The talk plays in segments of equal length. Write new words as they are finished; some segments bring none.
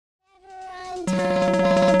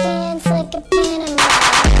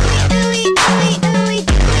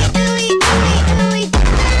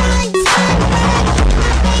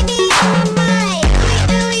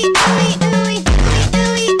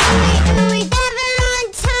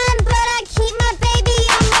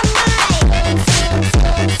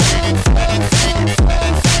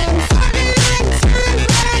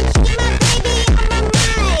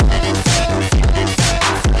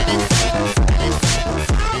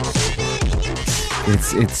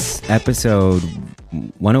It's episode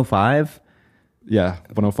 105. Yeah,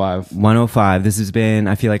 105. 105. This has been,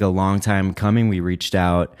 I feel like, a long time coming. We reached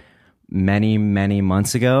out many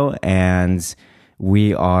months ago, and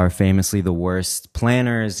we are famously the worst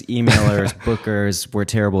planners, emailers, bookers. We're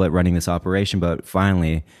terrible at running this operation, but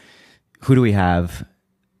finally, who do we have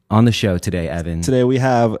on the show today, Evan? Today we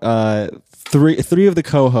have three of the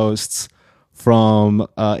co-hosts from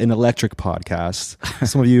an electric podcast.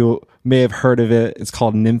 Some of you may have heard of it. It's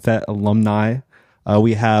called Nymphet Alumni.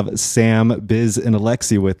 We have Sam, Biz, and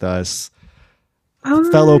Alexi with us.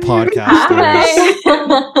 Fellow podcasters.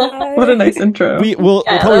 What a nice intro. We'll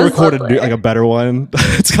probably record a better one.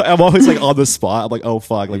 I'm always like on the spot. I'm like, oh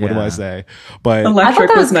fuck, like what do I say? But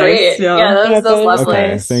electric was nice. Great. Yeah, that was lovely.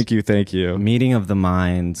 Okay, thank you. Meeting of the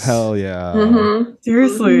minds. Hell yeah. Mm-hmm.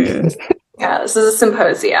 Seriously. Yeah, this is a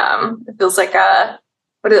symposium. It feels like a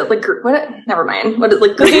never mind. What is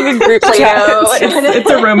like group Plato? It's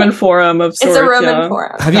a Roman forum of sorts. It's a Roman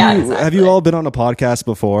forum. Have you all been on a podcast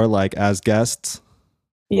before, like as guests?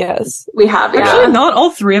 Yes, we have. Yeah. Actually, not all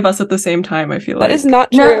three of us at the same time. I feel like that is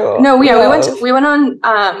not true. No, we went on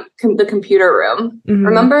the computer room. Mm-hmm.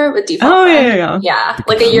 Remember with default? Oh yeah.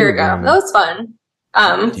 Like a year ago. That was fun.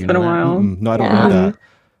 It's been a while. No, I don't know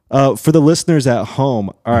that. For the listeners at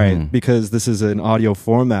home, all right, because this is an audio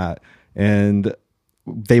format and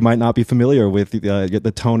they might not be familiar with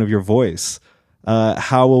the tone of your voice.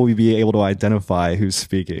 How will we be able to identify who's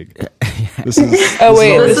speaking? This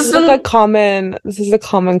is a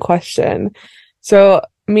common question. So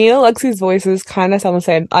me and Alexi's voices kind of sound the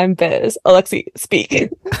same. I'm Biz. Alexi, speak.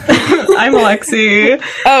 I'm Alexi.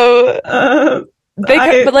 I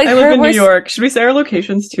live in New York. Should we say our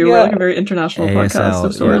locations too? Yeah. We're like a very international podcast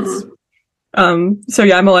of sorts. Yeah. So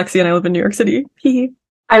yeah, I'm Alexi and I live in New York City.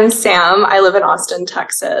 I'm Sam. I live in Austin,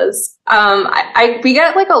 Texas. We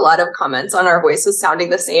get like a lot of comments on our voices sounding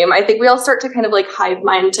the same. I think we all start to kind of like hive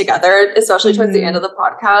mind together, especially towards the end of the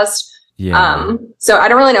podcast. Yeah. So I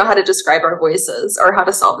don't really know how to describe our voices or how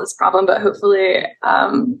to solve this problem, but hopefully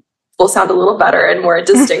we'll sound a little better and more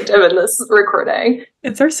distinctive in this recording.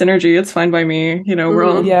 It's our synergy. It's fine by me. You know, we're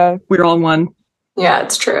all one. Yeah,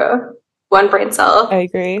 it's true. One brain cell. I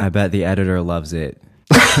agree. I bet the editor loves it.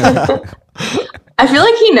 I feel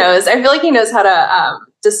like he knows how to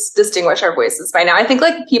distinguish our voices by now. I think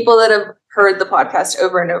like people that have heard the podcast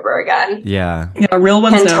over and over again. Yeah, real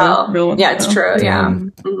ones can know. Tell. Real ones it's true. Yeah,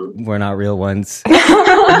 we're not real ones.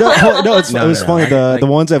 It was funny. The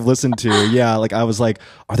ones I've listened to. Yeah, like I was like,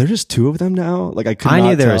 are there just two of them now? Like I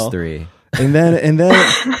knew there tell. was three. And then,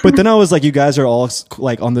 but then I was like, you guys are all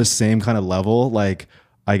like on the same kind of level. Like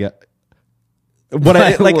I get. What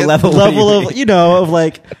I like level of of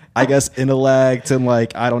like I guess intellect and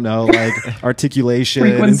like I don't know like articulation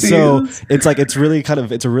and so it's like it's a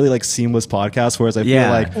really like seamless podcast, whereas I feel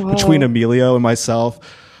like between Emilio and myself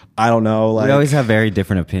I don't know, like we always have very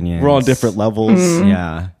different opinions. We're on different levels.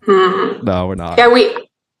 Yeah. No, we're not. Yeah,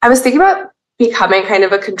 I was thinking about becoming kind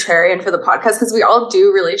of a contrarian for the podcast because we all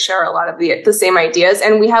do really share a lot of the same ideas,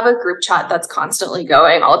 and we have a group chat that's constantly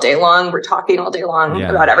going all day long. We're talking all day long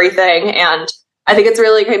about everything, and I think it's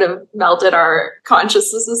really kind of melted our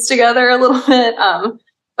consciousnesses together a little bit.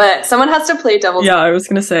 But someone has to play devil's. Yeah, I was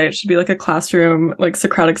going to say it should be like a classroom, like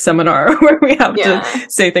Socratic seminar where we have to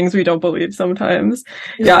say things we don't believe sometimes.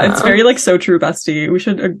 Yeah, it's very like so true, bestie. We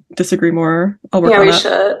should disagree more. I'll work on that.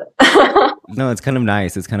 Should. No, it's kind of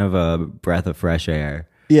nice. It's kind of a breath of fresh air.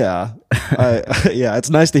 Yeah. It's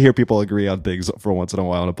nice to hear people agree on things for once in a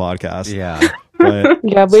while on a podcast. Yeah. But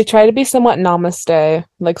yeah, we try to be somewhat namaste,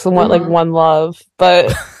 like somewhat like one love,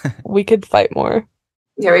 but we could fight more.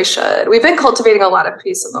 Yeah, we should. We've been cultivating a lot of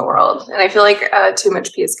peace in the world, and I feel like too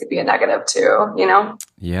much peace could be a negative too. You know?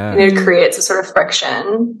 Yeah. And it creates a sort of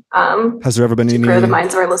friction. Has there ever been any? For the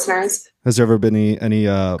minds of our listeners. Has there ever been any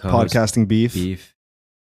podcasting beef?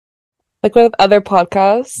 Like with other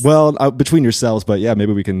podcasts? Well, between yourselves, but yeah,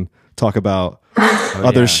 maybe we can talk about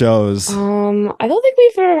other shows. I don't think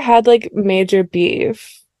we've ever had like major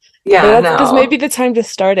beef. Yeah, this may be the time to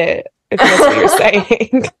start it, if that's what you're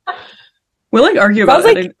saying. We'll like argue about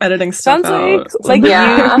editing stuff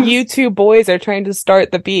out. You two boys are trying to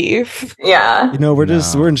start the beef. Yeah.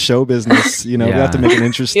 We're in show business. We have to make it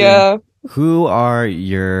interesting. Yeah. Who are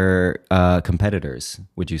your competitors,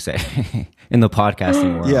 would you say, in the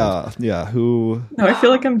podcasting world? Yeah. Who? No, I feel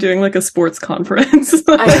like I'm doing like a sports conference.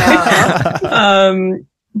 I know.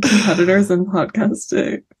 Competitors in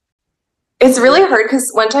podcasting. It's really hard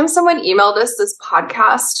because one time someone emailed us this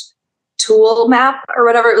podcast tool map or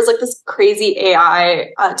whatever. It was like this crazy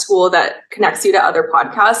AI tool that connects you to other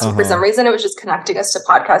podcasts. And for some reason, it was just connecting us to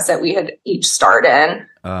podcasts that we had each starred in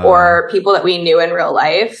or people that we knew in real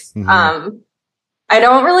life. I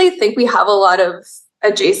don't really think we have a lot of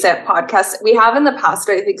adjacent podcasts. We have in the past,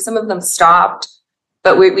 but I think some of them stopped.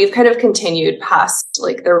 But we've kind of continued past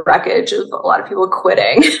like the wreckage of a lot of people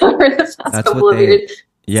quitting over the past couple of years.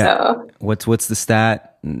 Yeah. So. What's the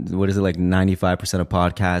stat? What is it, like 95% of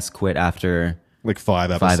podcasts quit after like 5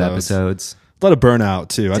 episodes? 5 episodes. A lot of burnout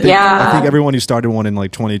too. I think everyone who started one in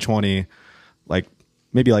like 2020, like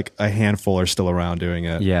maybe like a handful are still around doing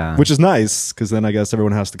it. Yeah. Which is nice because then I guess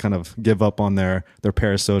everyone has to kind of give up on their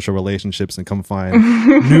parasocial relationships and come find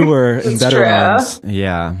newer and better ones.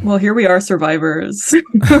 Yeah. Well, here we are, survivors.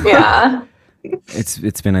 Yeah.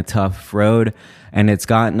 It's been a tough road, and it's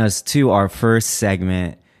gotten us to our first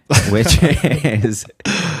segment, which is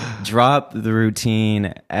drop the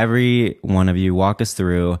routine. Every one of you walk us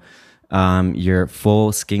through your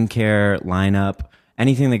full skincare lineup.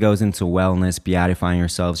 Anything that goes into wellness, beatifying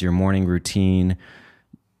yourselves, your morning routine,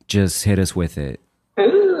 just hit us with it.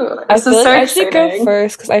 Ooh, I feel like I should go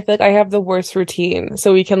first because I feel like I have the worst routine,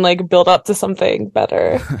 so we can like build up to something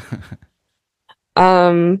better.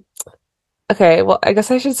 Okay, well, I guess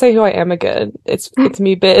I should say who I am again. It's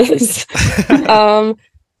me, Biz.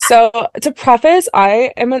 So to preface,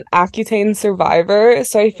 I am an Accutane survivor,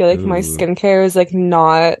 so I feel like my skincare is like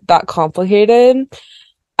not that complicated.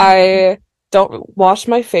 I don't wash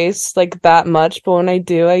my face like that much, but when I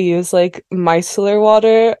do, I use like micellar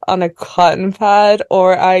water on a cotton pad,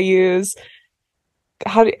 or I use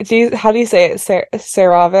how do you say it?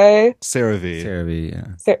 CeraVe? CeraVe,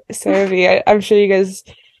 yeah. CeraVe. I'm sure you guys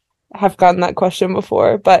have gotten that question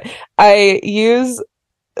before, but I use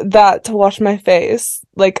that to wash my face,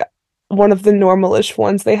 like one of the normalish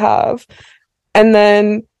ones they have, and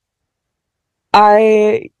then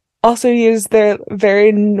I also use their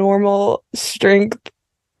very normal strength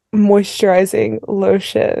moisturizing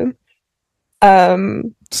lotion.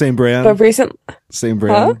 Same brand. But Same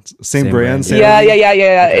brand. Huh? Same brand. Yeah.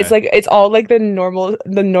 Okay. It's like it's all like the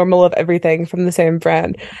normal of everything from the same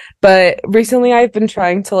brand. But recently I've been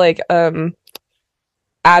trying to like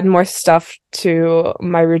add more stuff to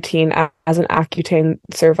my routine as an Accutane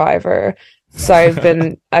survivor. So I've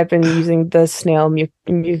been using the snail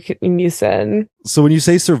mucin. So when you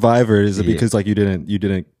say survivor, is it because like you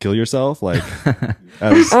didn't kill yourself? Like I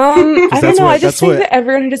don't know. I just think that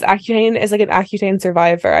everyone who does Accutane is like an Accutane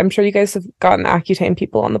survivor. I'm sure you guys have gotten Accutane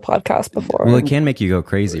people on the podcast before. Well, it can make you go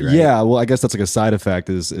crazy, right? Yeah. Well, I guess that's like a side effect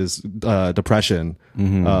is depression.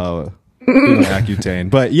 Accutane.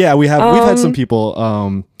 But yeah, we've had some people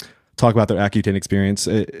talk about their Accutane experience.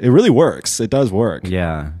 It really works. It does work.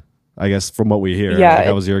 Yeah. I guess from what we hear. Yeah. Like,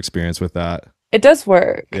 how was your experience with that? It does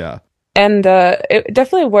work. Yeah. And it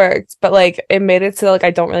definitely worked, but like it made it so like I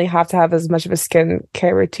don't really have to have as much of a skin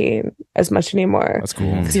care routine as much anymore. That's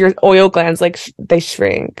cool. Because your oil glands like they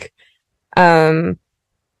shrink. But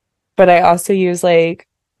I also use like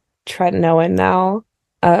tretinoin now,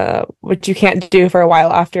 which you can't do for a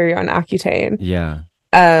while after you're on Accutane. Yeah.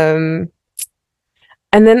 And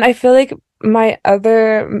then I feel like my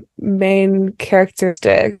other main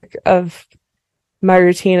characteristic of my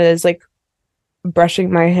routine is like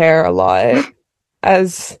brushing my hair a lot,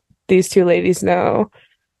 as these two ladies know.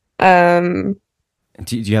 Do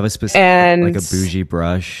you have a specific like a bougie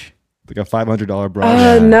brush? Like a $500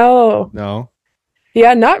 brush? No.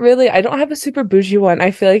 Yeah, not really. I don't have a super bougie one. I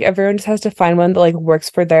feel like everyone just has to find one that like works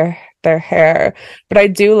for their hair. But I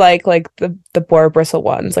do like the boar bristle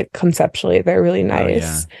ones. Like conceptually, they're really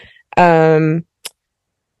nice. Oh, yeah.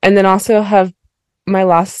 And then also have my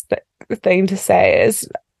last thing to say is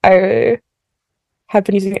I have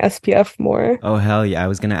been using SPF more. Oh hell yeah! I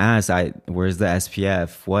was gonna ask. Where's the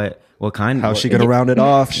SPF? What kind? How's she gonna round it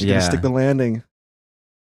off? She's gonna stick the landing.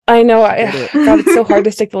 I know. God, it's so hard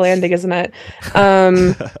to stick the landing, isn't it?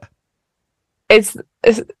 It's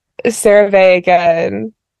CeraVe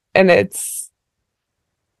again, and it's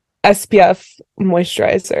SPF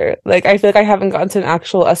moisturizer. Like I feel like I haven't gotten to an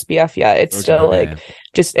actual SPF yet. It's still like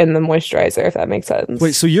just in the moisturizer, if that makes sense.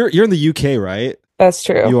 Wait, so you're in the UK, right? That's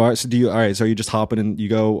true. You are. So do you? All right. So are you just hopping and you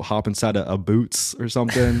go hop inside a Boots or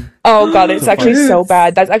something? Oh god, it's actually so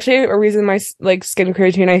bad. That's actually a reason my like skincare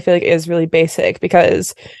routine I feel like is really basic,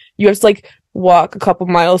 because you have to like walk a couple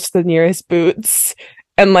miles to the nearest Boots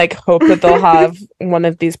and like hope that they'll have one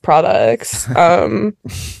of these products. But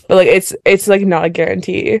like it's like not a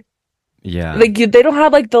guarantee. Yeah. Like they don't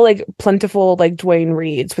have like the like plentiful like Dwayne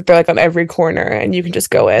Reeds, but they're like on every corner and you can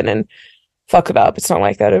just go in and fuck it up. It's not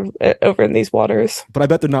like that over in these waters. But I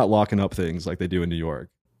bet they're not locking up things like they do in New York.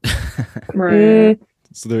 Right.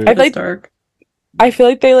 So they're I feel like dark. I feel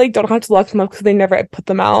like they like don't have to lock them up because they never put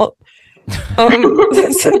them out. So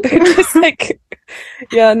they're just like,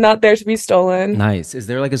 yeah, not there to be stolen. Nice. Is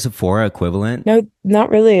there like a Sephora equivalent? No, not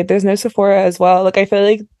really. There's no Sephora as well. Like I feel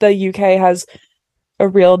like the UK has a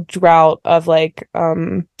real drought of like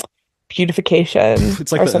beautification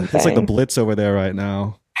it's like or the, something. it's like the Blitz over there right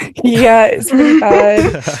now. Yeah, it's pretty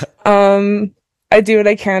bad. I do what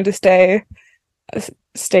I can to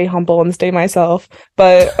stay humble and stay myself.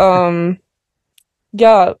 But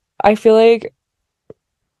yeah, I feel like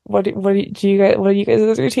what are you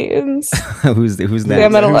guys' routines? who's next? Yeah,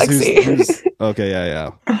 I'm at Alexi. Okay,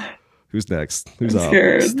 yeah. Who's next? Who's up?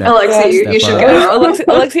 Alexi, you should go.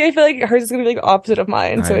 Alexi, I feel like hers is gonna be like opposite of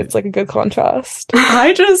mine, so it's like a good contrast.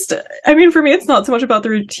 I mean, for me, it's not so much about the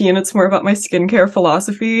routine; it's more about my skincare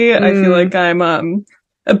philosophy. I feel like I'm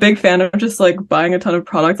a big fan of just like buying a ton of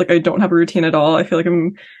products. Like I don't have a routine at all. I feel like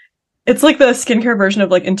it's like the skincare version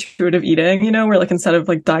of like intuitive eating, you know, where like instead of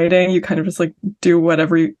like dieting, you kind of just like do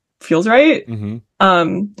whatever feels right. Mm-hmm.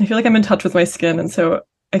 I feel like I'm in touch with my skin, and so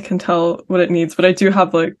I can tell what it needs. But I do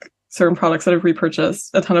have like certain products that I've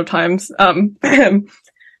repurchased a ton of times.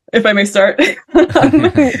 If I may start.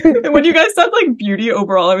 When you guys said like beauty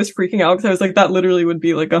overall, I was freaking out because I was like, that literally would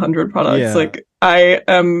be like 100 products. Yeah. Like I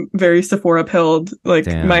am very Sephora pilled. Like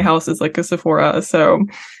my house is like a Sephora, so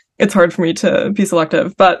it's hard for me to be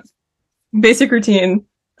selective. But basic routine,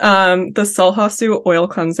 the Solhasu oil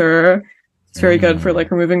cleanser. It's very good for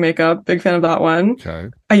like removing makeup. Big fan of that one. Okay.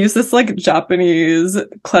 I use this like Japanese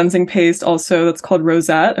cleansing paste also that's called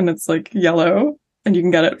Rosette, and it's like yellow, and you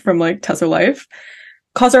can get it from like Teso Life.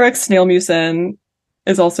 CosRx Snail Mucin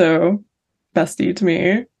is also bestie to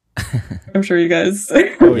me. I'm sure you guys.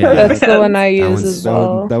 Oh, yeah. That's the one I use as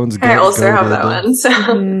well. That one's good. I also have that one. So.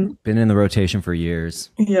 Been in the rotation for years.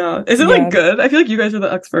 Yeah. Is it like good? I feel like you guys are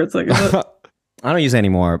the experts. Like, is it? I don't use it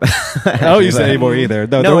anymore. I don't use it anymore either.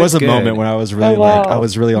 No, there was a moment when I was really I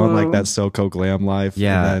was really on like that SoCo glam life.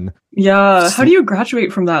 Yeah. And then yeah. How do you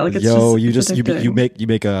graduate from that? Like, it's you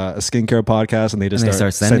make a skincare podcast and they just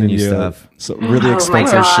start sending you stuff. So really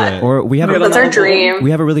expensive shit. Or we have that's our dream. We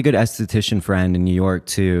have a really good esthetician friend in New York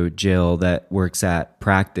too, Jill, that works at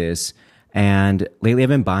Practice. And lately I've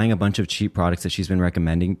been buying a bunch of cheap products that she's been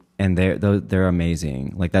recommending, and they're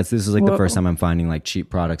amazing. Like this is like the first time I'm finding like cheap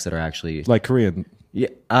products that are actually like Korean. Yeah,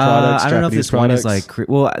 products, I don't know if Japanese this products. one is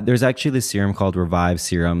like there's actually this serum called Revive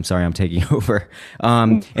Serum. Sorry, I'm taking over.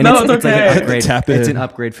 And no, it's like an upgrade. It's an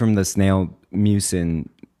upgrade from the snail mucin.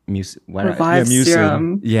 Revive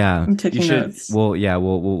Serum. Yeah, I'm taking notes.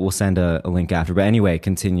 We'll send a link after. But anyway,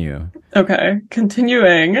 continue. Okay,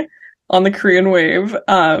 continuing on the Korean wave.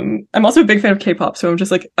 I'm also a big fan of K-pop, so I'm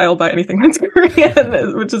just like, I'll buy anything that's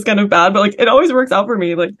Korean, which is kind of bad, but like it always works out for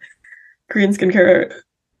me. Like Korean skincare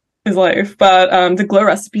is life. But the Glow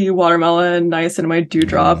Recipe Watermelon Niacinamide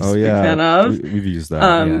Dewdrops, big fan of. We've used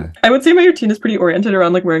that. I would say my routine is pretty oriented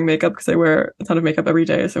around like wearing makeup because I wear a ton of makeup every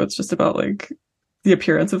day, so it's just about like the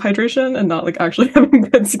appearance of hydration and not like actually having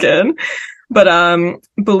good skin. But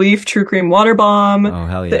Belief True Cream Water Bomb,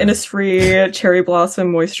 the Innisfree Cherry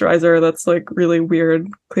Blossom Moisturizer that's like really weird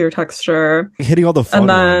clear texture. Hitting all the fun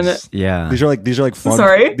ones. Yeah. These are like fun.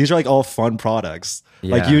 Sorry? These are like all fun products.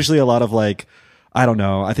 Yeah. Like usually a lot of like, I don't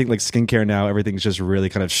know. I think like skincare now, everything's just really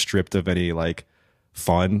kind of stripped of any like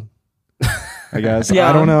fun. I guess. Yeah.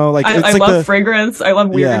 I don't know. Like I love fragrance. I love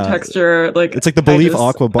weird texture. Like it's like the Belief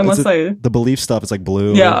Aqua Bomb. The Belief stuff is like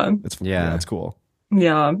blue. Yeah. It's cool.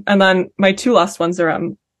 Yeah. And then my two last ones are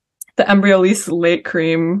the Embryolisse Late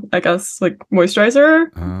Cream, I guess, like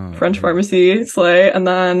moisturizer, French Pharmacy Slay, and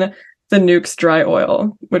then the Nukes Dry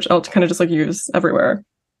Oil, which I'll kind of just like use everywhere.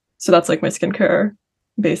 So that's like my skincare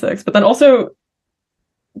basics. But then also,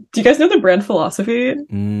 do you guys know the brand Philosophy?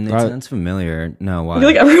 It sounds familiar. No, why? I feel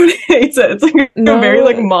like everyone hates it. It's like a very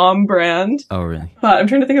like mom brand. Oh, really? But I'm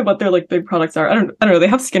trying to think of what their like big products are. I don't know. They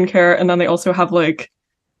have skincare, and then they also have like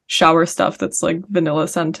shower stuff that's like vanilla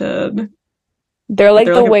scented. They're like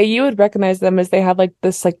the way you would recognize them is they have like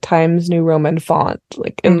this like Times New Roman font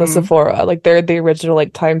like in the Sephora. Like they're the original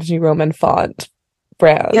like Times New Roman font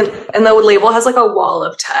brand. Yeah, and the label has like a wall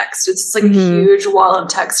of text. It's just like a huge wall of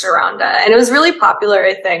text around it. And it was really popular,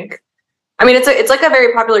 I think. I mean, it's like a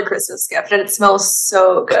very popular Christmas gift, and it smells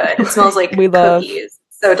so good. It smells like cookies.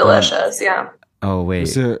 So delicious. Yeah. Oh, wait.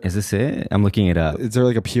 Is this it? I'm looking it up. Is there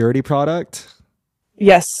like a purity product?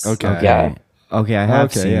 Yes. Okay. Yeah. Okay, I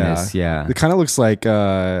have seen this. Yeah. It kind of looks like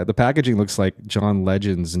the packaging looks like John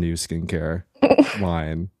Legend's new skincare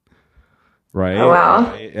line. Right? Oh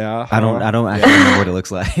wow. Right? Yeah. I don't actually know what it looks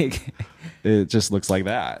like. It just looks like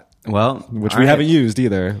that. Well, which we haven't used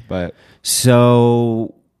either, but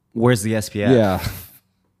so Where's the SPF? Yeah.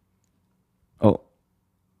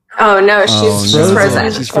 Oh no, she's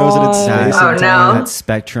frozen. She's frozen in space. Oh no, that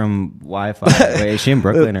Spectrum Wi-Fi. Wait, is she in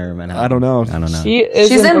Brooklyn or Manhattan? I don't know.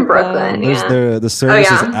 She's in Brooklyn. Yeah. The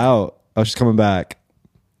service is out. Oh, she's coming back.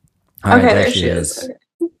 All right, there she is.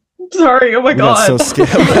 Sorry. Oh my god. So scared.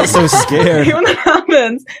 We got so scared. When that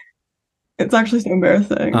happens, it's actually so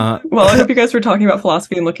embarrassing. Well, I hope you guys were talking about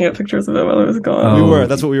philosophy and looking at pictures of it while I was gone. We were.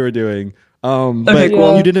 That's what we were doing. Okay, but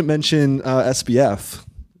cool. You didn't mention SPF.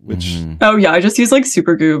 Which oh yeah, I just use like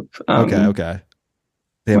Supergoop. Okay.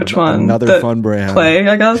 They have which one? Another fun brand. Clay,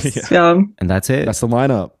 I guess. yeah. And that's it. That's the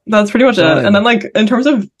lineup. That's pretty much it. And then like in terms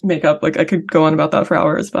of makeup, like I could go on about that for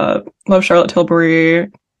hours, but love Charlotte Tilbury.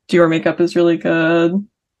 Dior makeup is really good.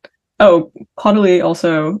 Oh, Caudalie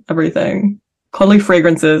also everything. Caudalie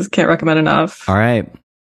fragrances, can't recommend enough. All right.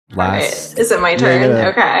 Last. Right. Is it my turn? Yeah.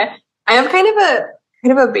 Okay. I have kind of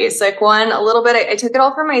a basic one a little bit. I took it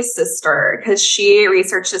all from my sister because she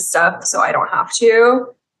researches stuff so I don't have to.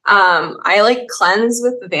 I like cleanse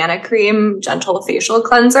with Vanicream Gentle Facial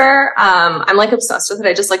Cleanser. I'm like obsessed with it.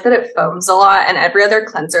 I just like that it foams a lot, and every other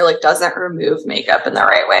cleanser like doesn't remove makeup in the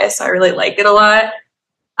right way. So I really like it a lot.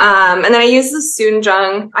 And then I use the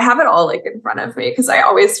Soonjung. I have it all like in front of me because I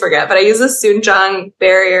always forget, but I use the Soonjung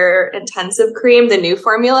Barrier Intensive Cream, the new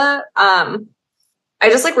formula. I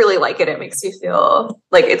just like really like it. It makes me feel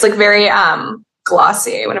like it's like very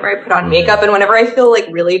glossy whenever I put on makeup, and whenever I feel like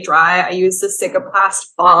really dry, I use the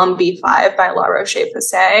Cicaplast Balm B5 by La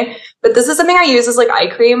Roche-Posay. But this is something I use as like eye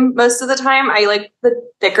cream most of the time. I like the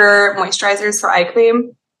thicker moisturizers for eye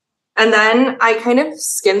cream. And then I kind of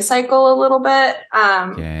skin cycle a little bit,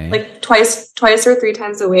 like twice or three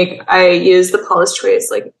times a week. I use the Paula's Choice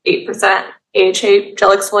like 8% AHA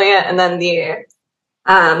gel exfoliant, and then the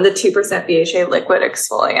 2% BHA liquid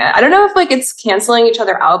exfoliant. I don't know if like it's canceling each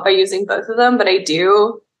other out by using both of them, but I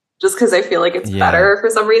do just because I feel like it's better for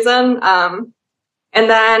some reason. And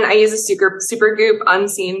then I use a Supergoop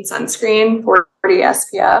Unseen Sunscreen 40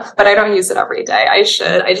 SPF, but I don't use it every day. I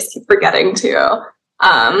should. I just keep forgetting to.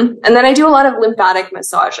 And then I do a lot of lymphatic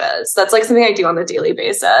massages. That's like something I do on a daily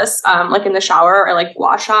basis, like in the shower or like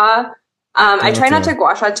gua sha. I try not to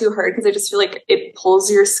gua sha too hard because I just feel like it pulls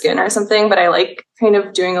your skin or something, but I like kind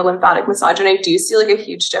of doing a lymphatic massage, and I do see like a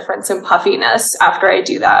huge difference in puffiness after I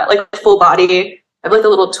do that, like full body. I have like a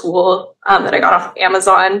little tool that I got off of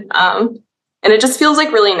Amazon, and it just feels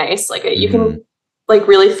like really nice. Like you can like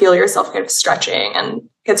really feel yourself kind of stretching, and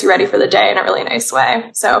gets you ready for the day in a really nice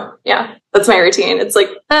way. So yeah, that's my routine. It's like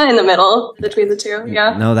in the middle between the two.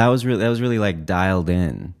 Yeah. No, that was really like dialed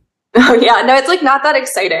in. Oh yeah, no, it's like not that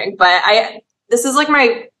exciting, but this is like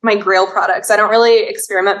my Grail products. I don't really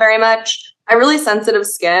experiment very much. I have really sensitive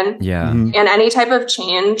skin. Yeah. And any type of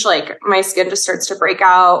change, like my skin just starts to break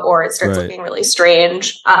out or it starts looking really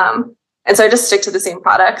strange. And so I just stick to the same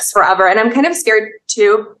products forever. And I'm kind of scared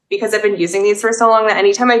too, because I've been using these for so long that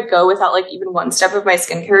anytime I go without like even one step of my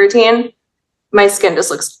skincare routine, my skin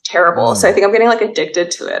just looks terrible. So I think I'm getting like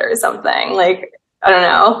addicted to it or something. Like, I don't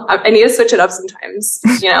know. I need to switch it up sometimes,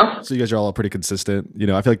 you know? So you guys are all pretty consistent. You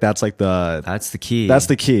know, I feel like that's like that's the key. That's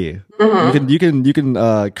the key. Mm-hmm. You can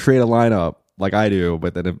create a lineup like I do,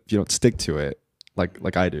 but then if you don't stick to it,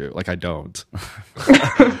 like I do, like I don't,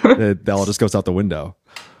 that all just goes out the window.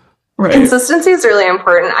 Right. Consistency is really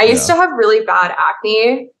important. I used to have really bad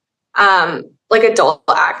acne, like adult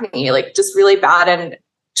acne, like just really bad, and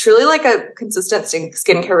truly like a consistent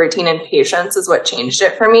skincare routine and patience is what changed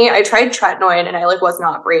it for me. I tried tretinoid and I like was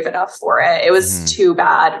not brave enough for it. It was too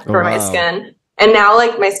bad for my skin. And now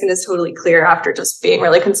like my skin is totally clear after just being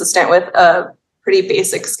really consistent with a pretty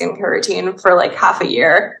basic skincare routine for like half a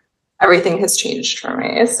year. Everything has changed for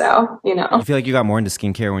me. So, you know. I feel like you got more into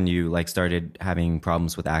skincare when you like started having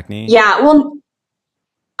problems with acne. Yeah. Well,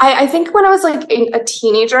 I think when I was like a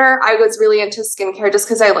teenager, I was really into skincare just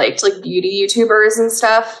because I liked like beauty YouTubers and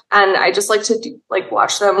stuff. And I just like to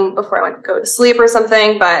watch them before I went to go to sleep or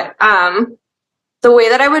something. But the way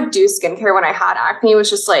that I would do skincare when I had acne was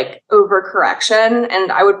just like overcorrection.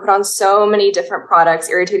 And I would put on so many different products,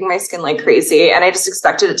 irritating my skin like crazy. And I just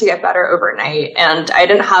expected it to get better overnight. And I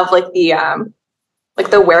didn't have like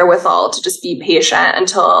the wherewithal to just be patient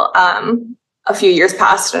until a few years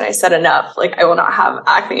passed and I said enough, like I will not have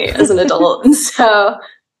acne as an adult. And so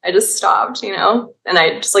I just stopped, you know, and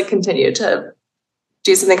I just like continued to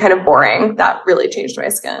do something kind of boring that really changed my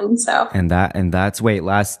skin. So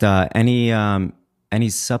any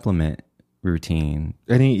supplement routine?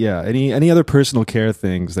 Any other personal care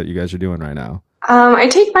things that you guys are doing right now? I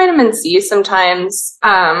take vitamin C sometimes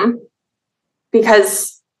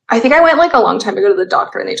because I think I went like a long time ago to the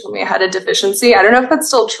doctor and they told me I had a deficiency. I don't know if that's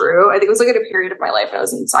still true. I think it was like at a period of my life when I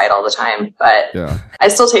was inside all the time, but I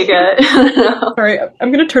still take it. Sorry,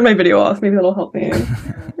 I'm going to turn my video off. Maybe that'll help me.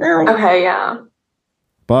 Okay, yeah.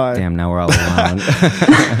 Bye. Damn, now we're all alone.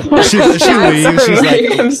 she leaves. She's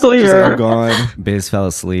like, I'm still here. I'm gone. Biz fell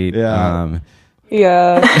asleep. Yeah.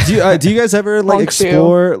 Do you guys ever like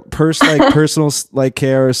explore personal like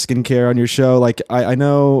care or skincare on your show? Like I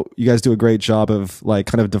know you guys do a great job of like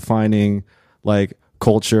kind of defining like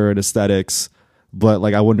culture and aesthetics, but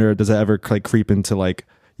like I wonder, does that ever like creep into like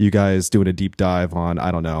you guys doing a deep dive on,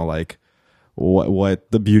 I don't know, like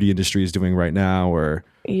what the beauty industry is doing right now? Or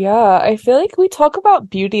I feel like we talk about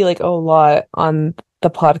beauty like a lot on the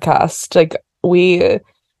podcast. Like we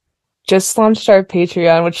just launched our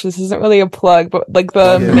Patreon, which this isn't really a plug, but like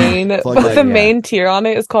the main tier on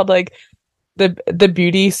it is called like the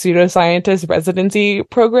beauty pseudoscientist residency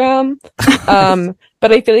program.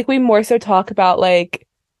 But I feel like we more so talk about like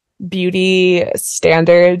beauty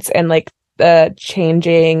standards and like the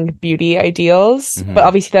changing beauty ideals, but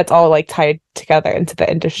obviously that's all like tied together into the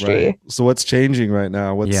industry. Right. So what's changing right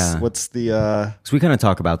now? What's the so we kind of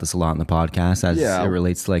talk about this a lot in the podcast as it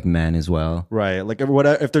relates to like men as well, right? Like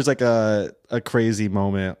if there's like a crazy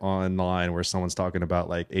moment online where someone's talking about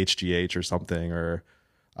like HGH or something, or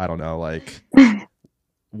I don't know, like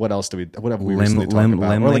what have we recently talked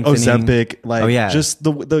about? Or like Ozempic, like just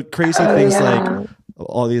the crazy things, like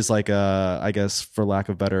all these like I guess for lack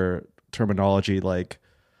of better terminology, like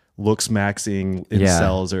looks maxing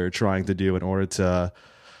incels are trying to do in order to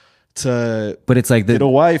but it's like get a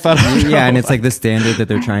wife. I don't know. And it's like the standard that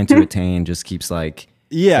they're trying to attain just keeps like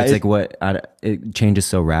it's like it changes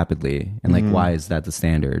so rapidly, and like why is that the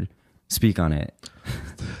standard? Speak on it.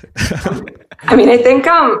 I mean, I think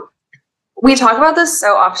we talk about this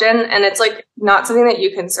so often, and it's like not something that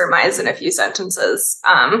you can surmise in a few sentences,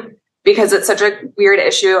 because it's such a weird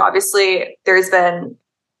issue. Obviously, there's been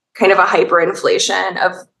kind of a hyperinflation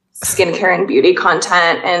of skincare and beauty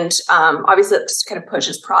content, and obviously it just kind of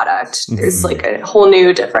pushes product. There's like a whole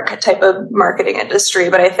new different type of marketing industry.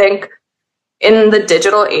 But I think in the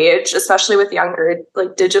digital age, especially with younger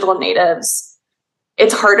like digital natives,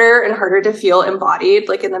 it's harder and harder to feel embodied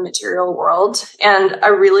like in the material world, and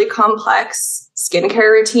a really complex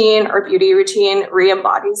skincare routine or beauty routine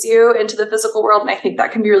re-embodies you into the physical world. And I think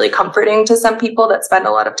that can be really comforting to some people that spend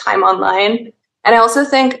a lot of time online. And I also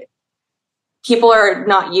think people are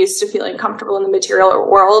not used to feeling comfortable in the material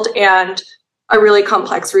world, and a really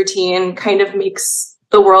complex routine kind of makes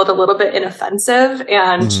the world a little bit inoffensive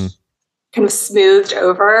and kind of smoothed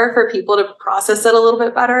over for people to process it a little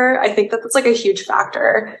bit better. I think that that's like a huge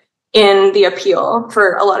factor in the appeal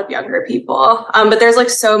for a lot of younger people. But there's like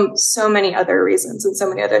so many other reasons and so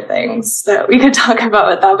many other things that we could talk about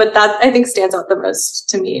with that. But that I think stands out the most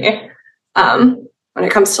to me. When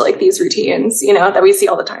it comes to like these routines, you know, that we see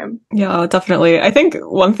all the time. Yeah, definitely. I think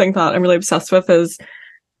one thing that I'm really obsessed with is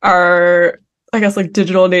our, I guess, like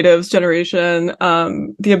digital natives generation,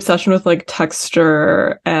 the obsession with like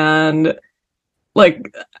texture, and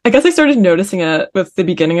like, I guess I started noticing it with the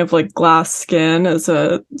beginning of like glass skin as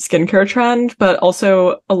a skincare trend, but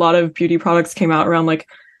also a lot of beauty products came out around like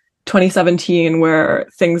 2017 where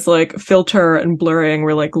things like filter and blurring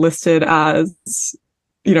were like listed as,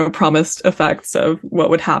 you know, promised effects of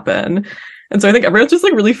what would happen. And so I think everyone's just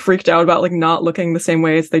like really freaked out about like not looking the same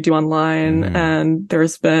way as they do online. And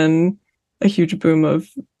there's been a huge boom of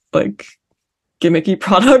like gimmicky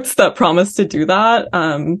products that promise to do that.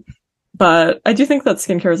 But I do think that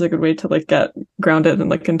skincare is a good way to like get grounded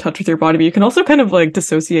and like in touch with your body. But you can also kind of like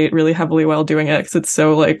dissociate really heavily while doing it because it's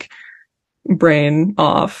so like brain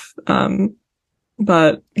off.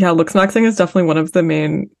 But yeah, looks maxing is definitely one of the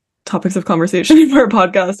main topics of conversation for our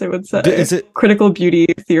podcast, I would say. Is it critical beauty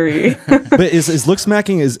theory? But is looks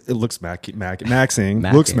maxing is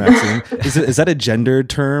that a gendered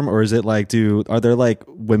term, or is it like are there like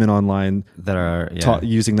women online that are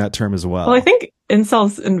using that term as well? Well, I think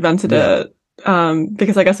incels invented it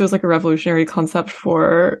because I guess it was like a revolutionary concept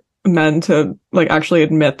for men to like actually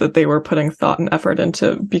admit that they were putting thought and effort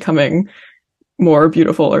into becoming more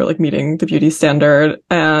beautiful or like meeting the beauty standard.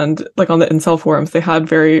 And like on the incel forums, they had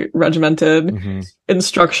very regimented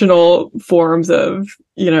instructional forms of,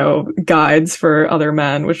 you know, guides for other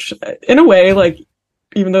men, which in a way, like,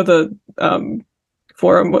 even though the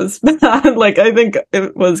forum was bad, like, I think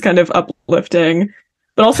it was kind of uplifting,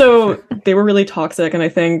 but also they were really toxic. And I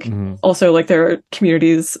think also like there are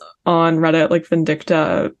communities on Reddit, like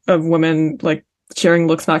Vindicta, of women like sharing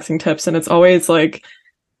looks maxing tips. And it's always like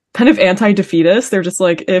kind of anti-defeatist. They're just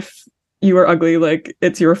like, if you are ugly, like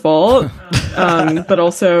it's your fault. But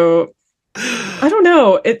also I don't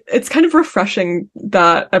know. It's kind of refreshing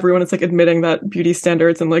that everyone is like admitting that beauty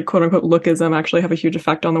standards and like quote unquote lookism actually have a huge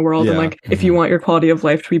effect on the world. Yeah. And like, if you want your quality of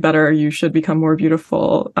life to be better, you should become more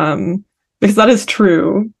beautiful. Because that is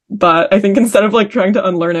true. But I think instead of like trying to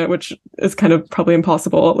unlearn it, which is kind of probably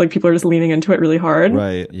impossible, like people are just leaning into it really hard.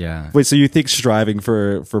 Right. Yeah. Wait, so you think striving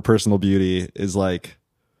for personal beauty is like,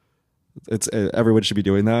 it's everyone should be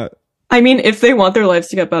doing that? I mean, if they want their lives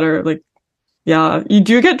to get better, like, yeah, you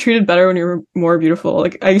do get treated better when you're more beautiful.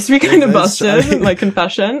 Like, I used to be kind of busted, like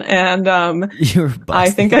confession, and You're busted. I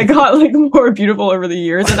think I got like more beautiful over the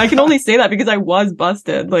years, and I can only say that because I was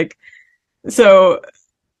busted. Like, so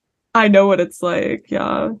I know what it's like.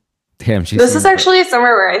 Yeah. Damn, this is actually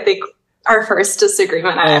somewhere where I think our first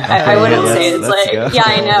disagreement. I wouldn't say it's like, yeah,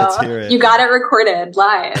 I know you got it recorded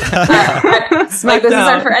live. Like this is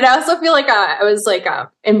our first, and I also feel like I was like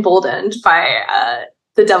emboldened by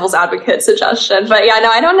the devil's advocate suggestion. But yeah,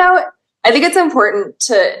 no, I don't know. I think it's important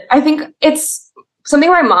I think it's something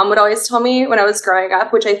my mom would always tell me when I was growing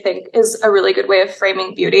up, which I think is a really good way of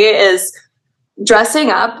framing beauty, is dressing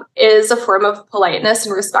up is a form of politeness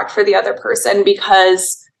and respect for the other person,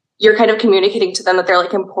 because you're kind of communicating to them that they're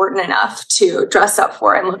like important enough to dress up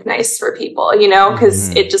for and look nice for people, you know,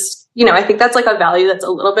 because it just, you know, I think that's like a value that's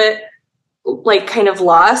a little bit like kind of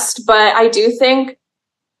lost. But I do think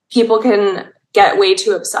people can get way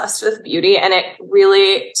too obsessed with beauty, and it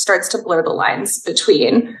really starts to blur the lines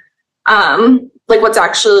between like what's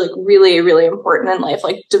actually like really, really important in life,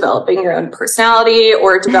 like developing your own personality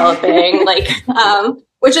or developing like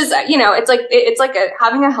which is, you know, it's like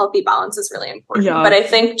having a healthy balance is really important. Yeah. But I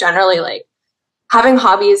think generally like having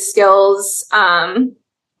hobbies, skills,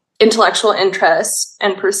 intellectual interests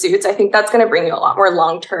and pursuits, I think that's going to bring you a lot more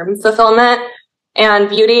long-term fulfillment. And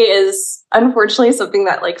beauty is unfortunately something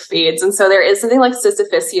that like fades. And so there is something like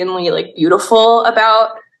Sisyphusianly like beautiful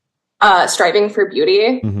about striving for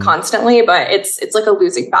beauty constantly, but it's like a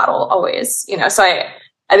losing battle always, you know? So I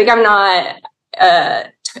think I'm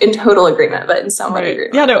not in total agreement, but in somewhat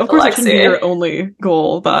agreement. Yeah, no, of course it shouldn't be your only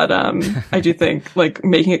goal, but I do think like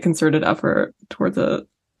making a concerted effort towards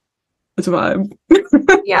it's a vibe.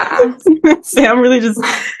 Yeah. Sam really just,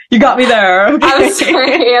 you got me there. Okay. I'm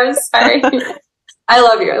sorry. I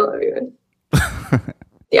love you.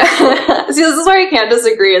 Yeah. See, this is where I can't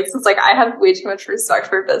disagree. It's just like I have way too much respect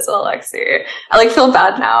for Biz and Alexi. I like feel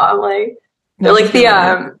bad now. I'm like, they're like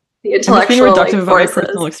the intellectual reductive like, about my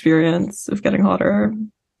personal experience of getting hotter.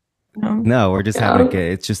 No, we're just having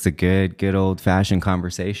it's just a good old fashioned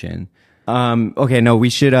conversation. Okay, no, we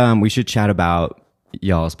should chat about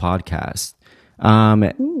y'all's podcast.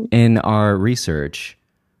 In our research,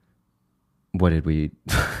 what did we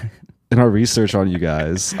in our research on you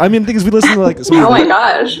guys? I mean, things we listen to like oh my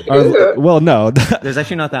gosh. Well, no. There's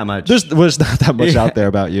actually not that much. There's not that much out there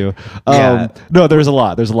about you. Yeah. No, there's a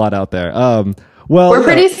lot out there. Well, we're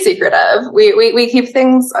pretty secretive. We keep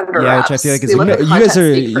things under wraps. Which I feel like is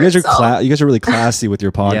you guys are really classy with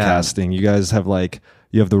your podcasting. You guys have like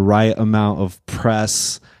you have the right amount of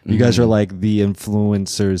press. You guys are like the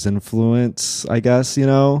influencer's influence, I guess, you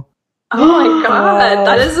know. Oh my god,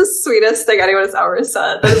 that is the sweetest thing anyone has ever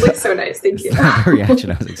said. That is like so nice. Thank you. That's the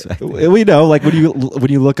reaction I was expecting. We know, like when you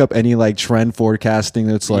look up any like trend forecasting,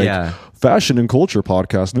 that's like fashion and culture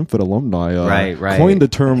podcast. Nymphet alumni, right, coined the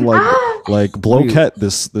term like bloquette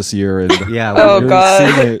this year. And oh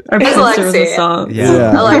god, Alexi.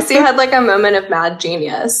 Yeah. Alexi had like a moment of mad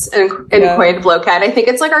genius and coined bloquette. I think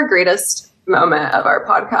it's like our greatest moment of our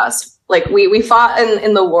podcast. Like we fought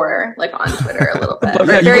in the war, like on Twitter a little bit.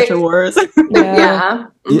 Very wars. Yeah.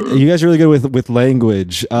 You guys are really good with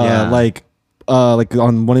language. Like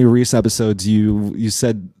on one of your recent episodes, you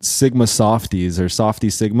said Sigma softies or softy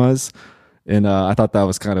sigmas, and I thought that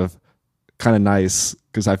was kind of nice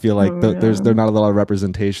because I feel like there's not a lot of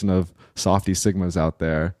representation of softy sigmas out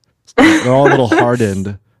there. They're all a little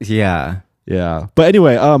hardened. Yeah. But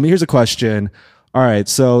anyway, here's a question. All right,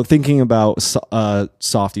 so thinking about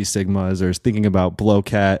softy sigmas or thinking about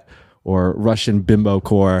bloquette or Russian bimbo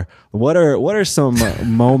core, what are some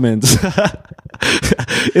moments?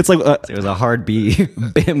 It's like it was a hard B,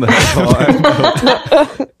 bimbo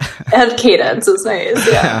core. And cadence is nice.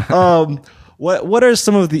 Yeah. What are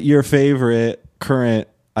some of your favorite current?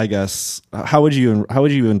 I guess how would you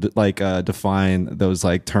like define those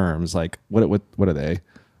like terms? Like what are they?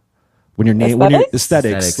 When you're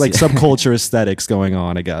aesthetics like subculture aesthetics going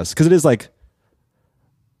on, I guess, because it is like.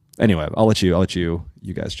 Anyway, I'll let you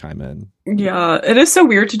guys chime in. Yeah, it is so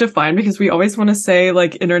weird to define because we always want to say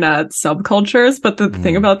like internet subcultures, but the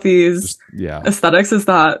thing about these aesthetics is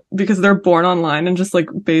that because they're born online and just like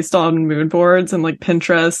based on mood boards and like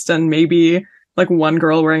Pinterest and maybe like one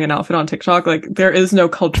girl wearing an outfit on TikTok. Like there is no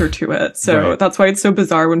culture to it. So that's why it's so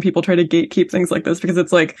bizarre when people try to gatekeep things like this, because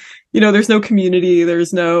it's like, you know, there's no community,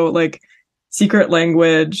 there's no like secret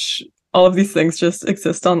language. All of these things just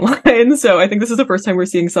exist online. So I think this is the first time we're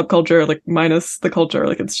seeing subculture, like minus the culture.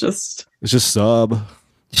 Like it's just sub.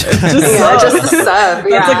 Just sub. That's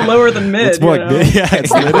like lower than mid. It's more like mid. Yeah, it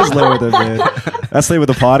is lower than mid. That's the with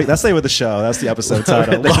the pod. That's the with the show. That's the episode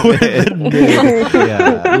title. Lower than mid.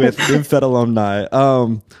 Yeah, with Nymphet alumni.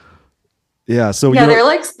 Yeah. So yeah,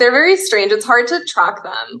 they're very strange. It's hard to track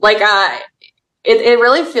them. Like it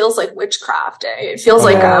really feels like witchcraft. It feels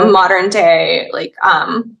like a modern day like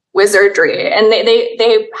wizardry, and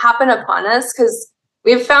they happen upon us because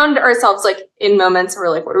we've found ourselves like in moments where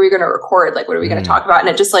like, what are we going to record? Like, what are we going to talk about? And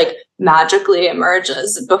it just like magically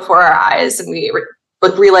emerges before our eyes. And we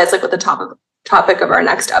realize like what the topic of our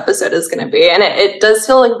next episode is going to be. And it does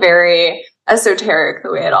feel like very esoteric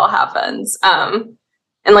the way it all happens. And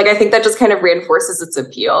like, I think that just kind of reinforces its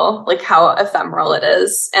appeal, like how ephemeral it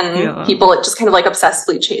is. And people just kind of like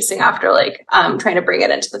obsessively chasing after like, trying to bring it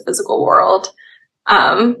into the physical world.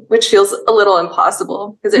 Which feels a little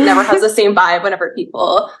impossible because it never has the same vibe whenever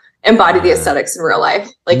people embody the aesthetics in real life.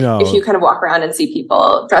 Like if you kind of walk around and see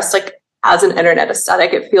people dressed like as an internet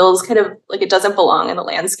aesthetic, it feels kind of like it doesn't belong in the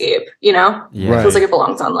landscape, you know? Yeah. It feels like it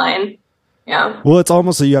belongs online. Yeah. Well, it's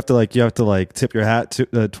almost so you have to tip your hat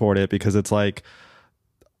toward it, because it's like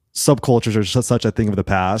subcultures are such a thing of the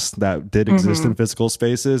past that did exist in physical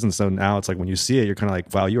spaces, and so now it's like when you see it, you're kind of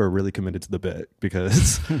like, wow, you are really committed to the bit,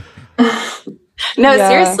 because no,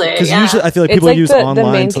 seriously, because usually I feel like people like use online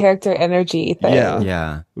the main character energy thing.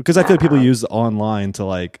 Yeah, because I feel like people use online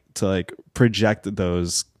to project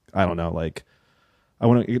those, I don't know, like I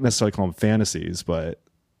wouldn't necessarily call them fantasies, but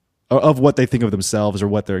of what they think of themselves or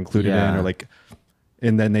what they're included in, or like,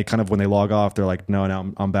 and then they kind of, when they log off, they're like, no,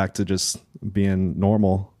 now I'm back to just being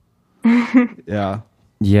normal. Yeah.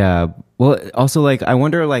 Well, also, like, I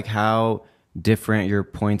wonder, like, how different your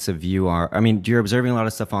points of view are. I mean, you're observing a lot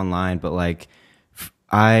of stuff online, but, like,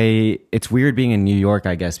 it's weird being in New York,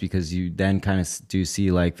 I guess, because you then kind of do see,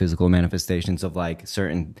 like, physical manifestations of, like,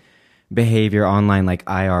 certain behavior online, like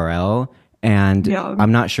IRL. And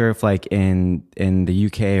I'm not sure if, like, in the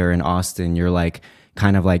UK or in Austin, you're, like,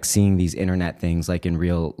 kind of, like, seeing these internet things, like, in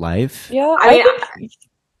real life. Yeah,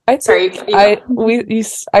 I see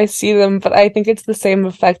them, but I think it's the same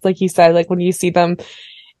effect, like you said. Like when you see them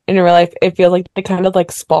in real life, it feels like they kind of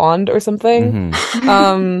like spawned or something.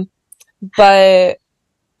 But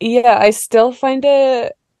yeah, I still find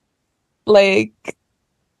it like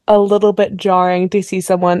a little bit jarring to see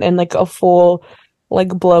someone in like a full like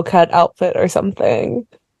blow cut outfit or something.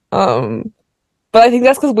 But I think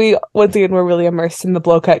that's because we're really immersed in the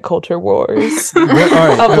blow cut culture wars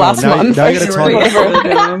of last month. Now you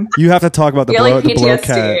have to talk about the blow cat.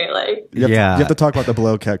 You have to talk about the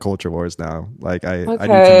blow cat culture wars now. Like I need to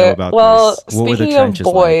know about this. Well, speaking of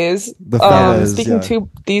boys, the fellas, speaking to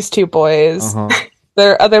these two boys,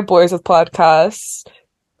 there are other boys with podcasts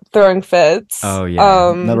throwing fits. Oh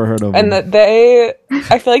yeah, never heard of them. And I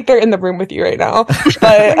feel like they're in the room with you right now,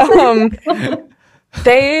 but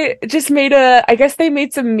they just I guess they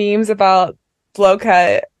made some memes about blow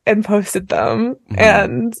cut and posted them,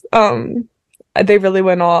 and they really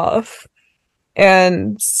went off.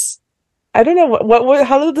 And I don't know what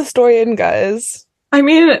how did the story end, guys? I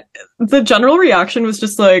mean, the general reaction was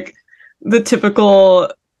just like the typical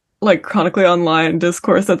like chronically online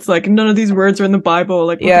discourse that's like, none of these words are in the Bible.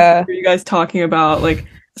 Like, what the fuck are you guys talking about? Like,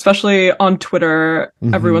 especially on Twitter,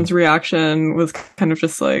 everyone's reaction was kind of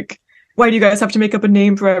just like, why do you guys have to make up a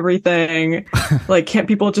name for everything? Like, can't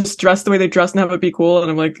people just dress the way they dress and have it be cool?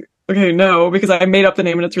 And I'm like, okay, no, because I made up the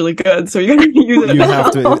name and it's really good, so you gotta use it. You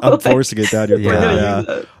have to. I'm forced to get down your throat.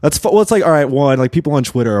 Yeah, that's well. It's like, all right, one, like people on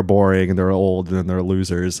Twitter are boring and they're old and they're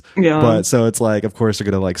losers. Yeah, but so it's like, of course, they're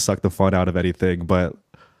gonna like suck the fun out of anything. But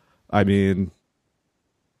I mean,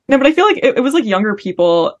 no, but I feel like it was like younger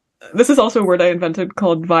people. This is also a word I invented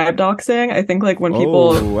called vibe doxing. I think like when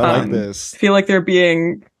people feel like they're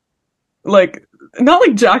being like, not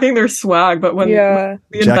like jacking their swag, but when we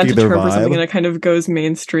invent a term for something and it kind of goes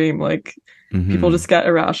mainstream, like people just get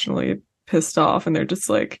irrationally pissed off and they're just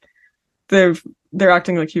like, they're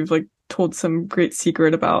acting like you've like told some great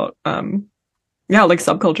secret about like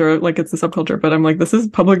subculture, like it's a subculture, but I'm like, this is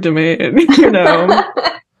public domain, you know.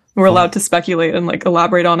 We're allowed to speculate and like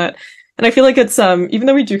elaborate on it. And I feel like it's even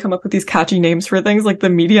though we do come up with these catchy names for things, like the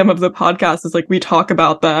medium of the podcast is like we talk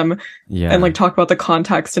about them and like talk about the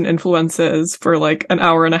context and influences for like an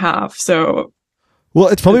hour and a half. So well,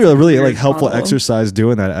 it's probably a really like helpful exercise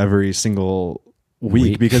doing that every single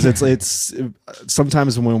weak because it's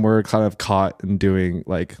sometimes when we're kind of caught in doing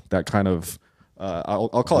like that kind of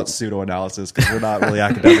I'll call it pseudo analysis because we're not really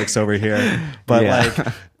academics over here, but like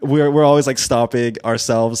we're always like stopping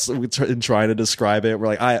ourselves and trying to describe it.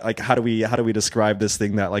 We're like, how do we describe this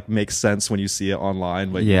thing that like makes sense when you see it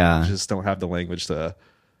online, but you just don't have the language to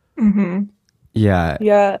to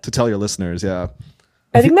tell your listeners. I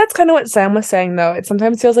think that's kind of what Sam was saying though. It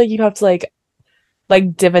sometimes feels like you have to like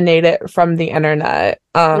divinate it from the internet.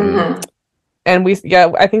 And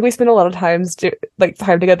I think we spend a lot of time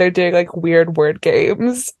together doing like weird word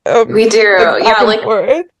games. We do,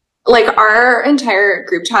 like our entire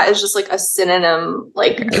group chat is just like a synonym,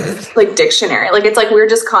 like dictionary. Like it's like we're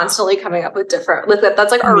just constantly coming up with different.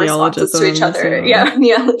 That's like our responses to each other.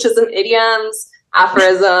 Neologism, idioms,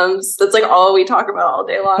 aphorisms. That's like all we talk about all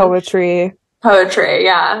day long. Poetry,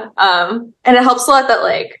 and it helps a lot that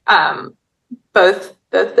like both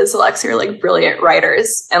Biz and Lexi are like brilliant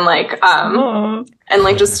writers and like and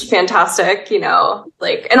like just fantastic,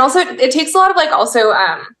 like, and also it takes a lot of like also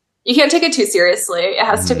you can't take it too seriously. It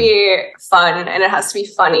has to be fun and it has to be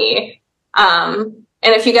funny. And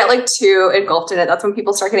if you get like too engulfed in it, that's when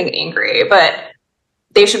people start getting angry. But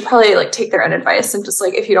they should probably like take their own advice and just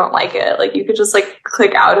like, if you don't like it, like you could just like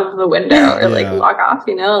click out of the window or like log off,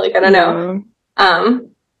 like I don't know.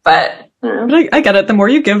 But I get it. The more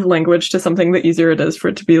you give language to something, the easier it is for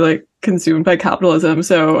it to be like consumed by capitalism.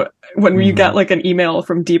 So when you get like an email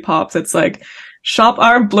from Depop that's like, shop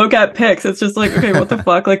our blogat pics, it's just like, okay, what the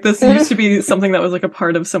fuck? Like this used to be something that was like a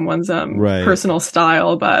part of someone's personal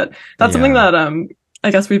style, but that's something that I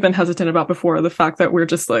guess we've been hesitant about before. The fact that we're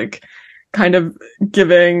just like kind of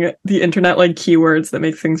giving the internet like keywords that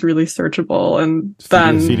make things really searchable, and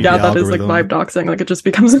then that is like vibe doxing. Like it just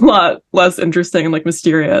becomes a lot less interesting and like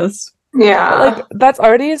mysterious. Like that's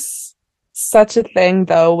already such a thing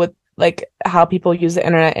though with like how people use the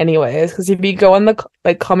internet anyways, because if you go in the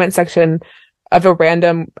like comment section of a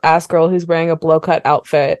random ass girl who's wearing a blow cut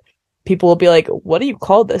outfit, people will be like, what do you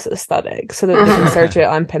call this aesthetic, so that they can search it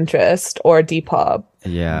on Pinterest or Depop.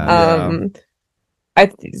 I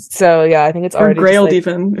think it's already or Grailed, like,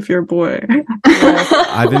 even if you're a boy.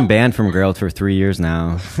 I've been banned from Grailed for 3 years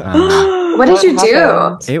now. What did you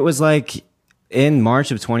do? It was like in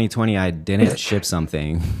March of 2020, I didn't ship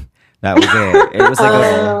something. That was it. It was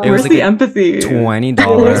like it was like the empathy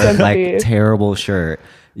 $20 like terrible shirt.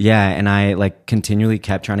 Yeah, and I like continually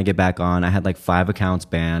kept trying to get back on. I had like 5 accounts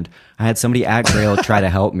banned. I had somebody at Grail try to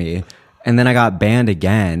help me, and then I got banned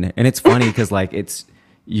again. And it's funny because like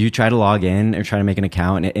you try to log in or try to make an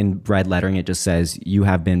account, and in red lettering it just says you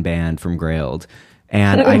have been banned from Grailed.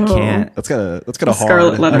 And I can't. That's kind of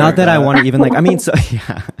hard. Not that I want to even like. I mean, so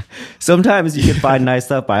yeah. Sometimes you can find nice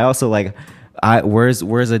stuff, but I also like.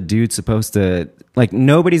 Where's a dude supposed to like?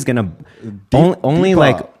 Nobody's gonna only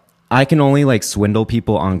like. I can only like swindle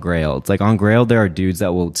people on Grail. It's like on Grail there are dudes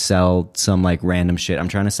that will sell some like random shit I'm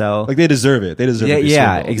trying to sell. Like they deserve it. They deserve it.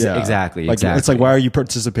 Exactly. Like it's like, why are you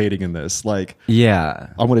participating in this? Like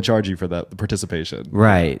I'm going to charge you for that participation.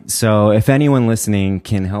 Right. So if anyone listening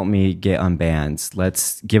can help me get unbanned,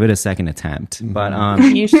 let's give it a second attempt. But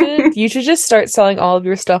you should just start selling all of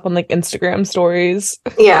your stuff on like Instagram stories.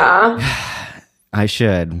 Yeah. I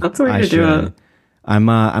should. That's the way to do it.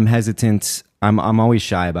 I'm hesitant. I'm always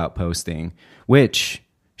shy about posting. Which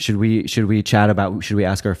should we chat about? Should we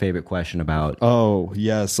ask our favorite question about? Oh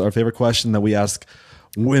yes, our favorite question that we ask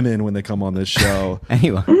women when they come on this show.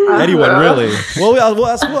 anyone really? Well, we'll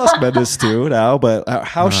ask men this too now. But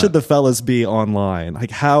how should the fellas be online?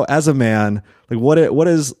 Like how, as a man, like what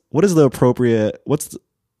is the appropriate?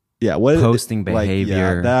 Posting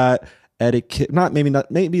behavior? Like, that etiquette? Maybe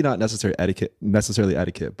not necessarily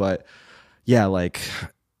etiquette, but yeah, like.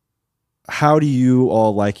 How do you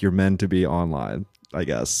all like your men to be online, I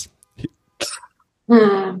guess?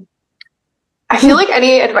 I feel like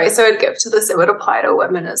any advice I would give to this, it would apply to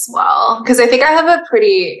women as well. Because I think I have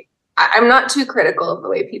I'm not too critical of the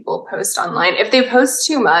way people post online. If they post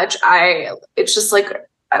too much, it's just like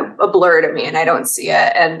a blur to me and I don't see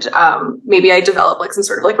it. And maybe I develop like some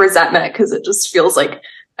sort of like resentment because it just feels like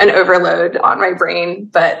an overload on my brain.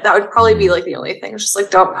 But that would probably be like the only thing. It's just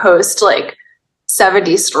like don't post like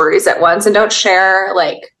 70 stories at once, and don't share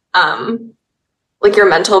like your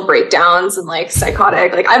mental breakdowns and like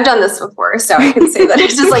psychotic, like I've done this before, so I can say that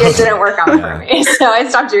it's just like it didn't work out for me. So I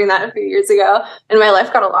stopped doing that a few years ago and my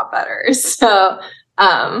life got a lot better. So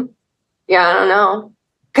I don't know,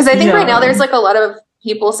 because I think right now there's like a lot of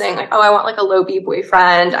people saying like, oh, I want like a low B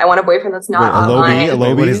boyfriend. I want a boyfriend that's not online. A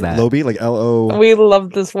low B? What is that? Low B? Like L-O... We love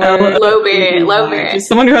this word. Low B.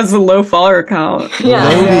 Someone who has a low follower count.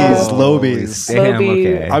 Yeah. Lobies. Damn,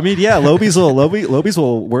 okay. I mean, yeah, lobies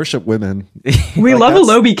will worship women. We Like, love a that's-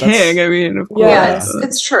 Lobby king. I mean, of course. Yeah,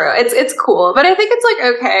 it's true. It's cool. But I think it's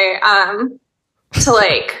like, okay, to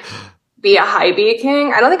like be a high B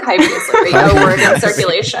king. I don't think high B is like a word in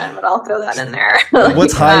circulation, but I'll throw that in there. Like,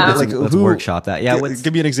 What's high B? Like, Let's workshop that. Yeah,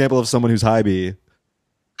 give me an example of someone who's high B.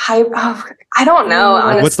 high, I don't know. Like,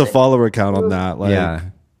 Honestly. what's the follower count on that? Like, yeah.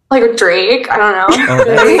 Like Drake? I don't know. Oh,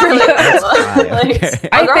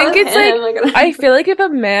 I think it's like, I feel like if a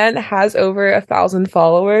man has over 1,000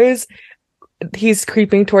 followers, he's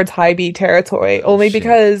creeping towards high B territory. Only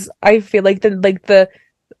because I feel like the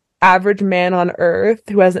average man on earth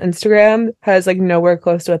who has an Instagram has like nowhere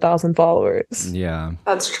close to 1,000 followers. Yeah.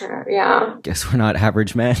 That's true. Yeah. Guess we're not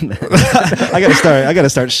average men. I gotta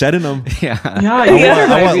start shedding them. Yeah.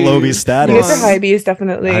 I want low B status. You guys are high B's,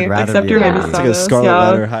 definitely. I'd rather Except be your a high high B It's like a status. scarlet Yeah.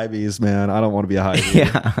 letter high B's, man. I don't want to be a high B.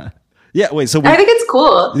 Yeah. Yeah, wait, so I think it's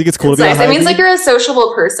cool. You think it's cool It's to be a nice. high It means B? like you're a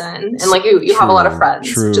sociable person and like you have a lot of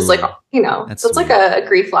friends. True. Just like, you know, That's that's like a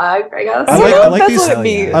green flag, I guess. I like That's these. what it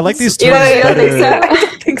means. I like these You terms don't think so? better. I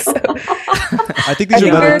don't think so. I think I these think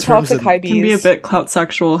are better they're terms toxic than high Can be a B's. bit clout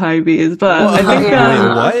sexual high B's, but Well, I think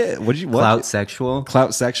Yeah. what? Clout sexual.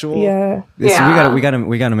 Clout sexual? Yeah. This, Yeah. we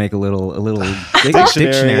gotta make a little Dictionary.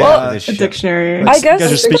 dictionary Well, for this a shit. dictionary. I guess- you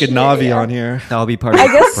guys are speaking Dictionary, Navi yeah. on here. That'll be part of I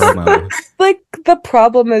the guess- promo. Like the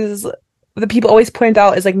problem is the people always point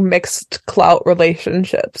out is like mixed clout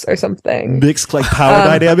relationships or something. Mixed like power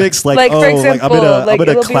dynamics. Like, like, for I'm example, in a like,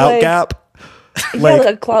 it'll be clout like- gap. Yeah, Like,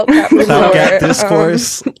 like a clout gap. clout gap resort.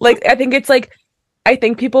 discourse. Like I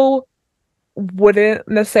think people wouldn't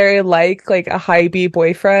necessarily like a high B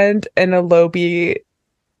boyfriend and a low B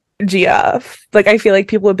GF. Like I feel like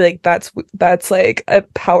people would be like, that's like a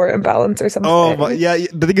power imbalance or something. Oh my, yeah.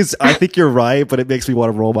 The thing is, I think you're right, but it makes me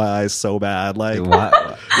want to roll my eyes so bad. Like,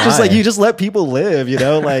 Why? just like you just let people live, you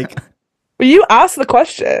know? Like, But you asked the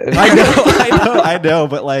question. I know,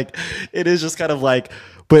 but like, it is just kind of like.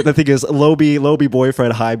 But the thing is, low B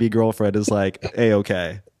boyfriend, high B girlfriend is like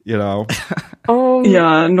okay, you know.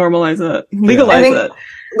 Yeah, normalize it. Legalize I think- it.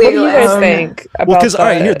 What do you guys Legalize. think about Well, because all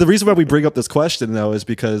right, that? here the reason why we bring up this question though is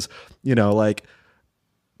because you know, like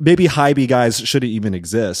maybe high B guys shouldn't even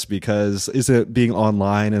exist because is it being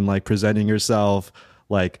online and like presenting yourself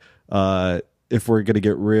like if we're gonna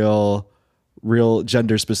get real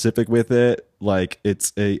gender specific with it, like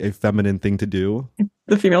it's a feminine thing to do.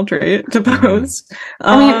 The female trait to post.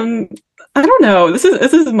 I I don't know. These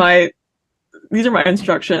are my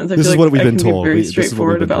instructions. I This feel is like what we've I been can be told. very This is what we've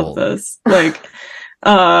straightforward been about told. this. Like,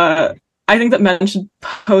 I think that men should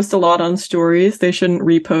post a lot on stories. They shouldn't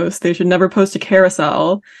repost. They should never post a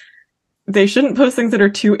carousel. They shouldn't post things that are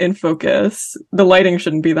too in focus. The lighting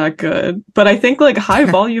shouldn't be that good. But I think like high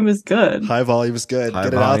volume is good. High volume is good. High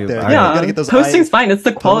Get volume. it out there. All right. You Yeah, gotta get those posting's fine. It's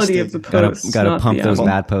the quality of the posting. post. Gotta not pump the those end.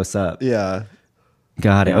 bad posts up. Yeah.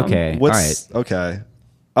 Got it. Yeah. Okay. What's All right. okay?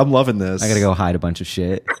 I'm loving this. I gotta go hide a bunch of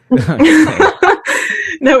shit.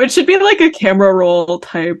 No, it should be like a camera roll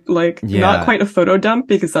type, like Yeah. not quite a photo dump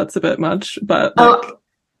because that's a bit much, but like Oh,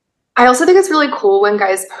 I also think it's really cool when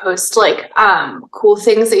guys post like cool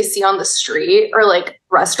things they see on the street or like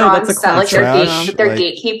restaurants that's a that like classic. they're Like-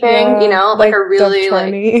 gatekeeping, you know, like a really Doug like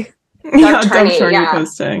Charney. yeah, Doug dumb Charney, Charney yeah.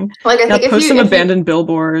 posting. I Yeah, think post some if abandoned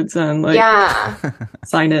billboards and like yeah.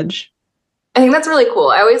 signage. I think that's really cool.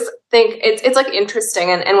 I always think it's like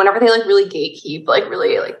interesting and whenever they like really gatekeep, like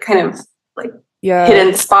really like kind of like Yeah.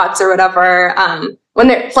 hidden spots or whatever, when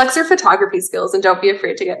they flex their photography skills and don't be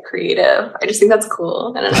afraid to get creative. I just think that's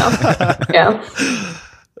cool. I don't know. Yeah.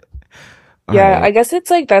 All Yeah, right. I guess it's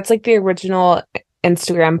like that's like the original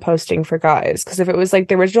Instagram posting for guys. Because if it was like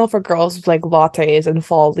the original for girls was like lattes and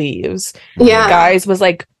fall leaves, Yeah. guys was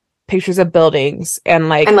like pictures of buildings and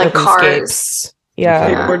like cars. oceanscapes. Yeah.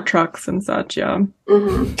 Yeah. Skateboard trucks and such, yeah.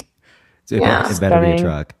 hmm Yeah. It better be a Stunning.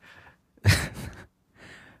 truck.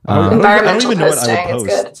 I don't Environmental even know what I posting would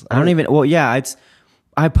is post. I don't even. Well, yeah,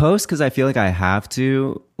 I post because I feel like I have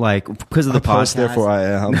to, like because of the post, podcast. therefore I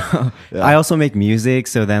am. Yeah. I also make music,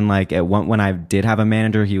 so then like when I did have a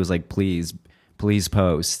manager, he was like, "Please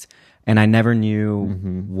post," and I never knew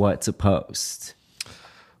what to post.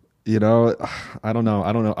 You know, I don't know.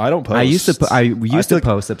 I don't post. I used to feel like-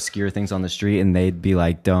 post obscure things on the street, and they'd be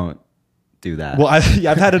like, "Don't do that." Well, I've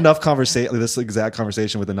had enough this exact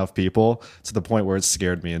conversation with enough people to the point where it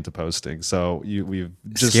scared me into posting. So we've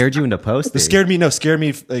just scared you into posting. Scared me.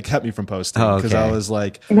 It kept me from posting Oh, because okay. I was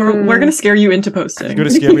like, We're gonna scare you into posting. "You're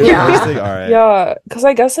gonna scare me into Yeah. posting." All right. Yeah, because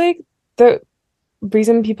I guess like the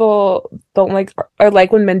reason people don't like or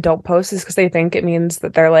like when men don't post is because they think it means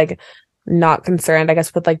that they're like not concerned, I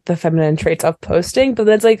guess, with like the feminine traits of posting. But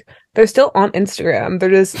it's like they're still on Instagram. They're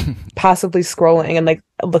just passively scrolling and like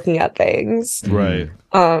looking at things. Right.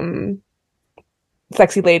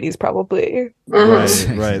 Sexy ladies probably. Right.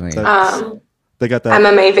 They got that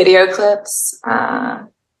MMA video clips.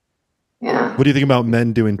 Yeah. What do you think about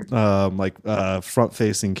men doing front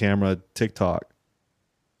facing camera TikTok?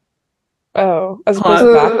 Oh, as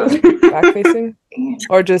opposed to back facing,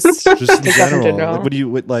 or just in general. Like, what do you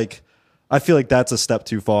like? I feel like that's a step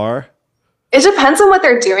too far. It depends on what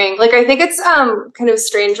they're doing. Like, I think it's kind of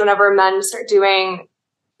strange whenever men start doing.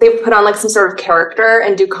 They put on like some sort of character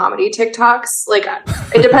and do comedy TikToks. Like,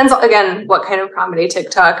 it depends again what kind of comedy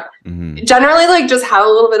TikTok. Mm-hmm. Generally, like just have a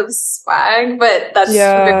little bit of swag, but that's Riz.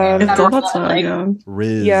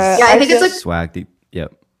 Yeah, I think it's like swag.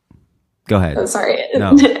 Yep. Go ahead. I'm sorry.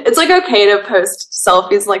 No. It's like okay to post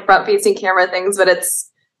selfies and like front facing camera things, but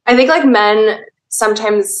I think like men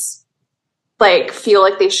sometimes like feel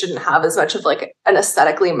like they shouldn't have as much of like an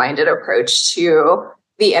aesthetically minded approach to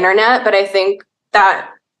the internet. But I think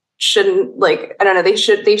that shouldn't, like, I don't know, they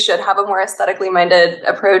should have a more aesthetically minded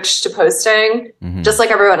approach to posting, just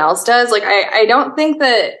like everyone else does. Like, I don't think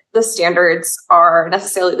that the standards are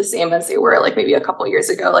necessarily the same as they were like maybe a couple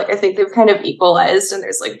years ago. Like, I think they've kind of equalized and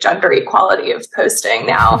there's like gender equality of posting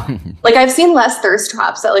now. Like, I've seen less thirst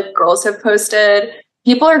traps that like girls have posted.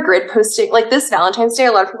 People are grid posting, like this Valentine's Day,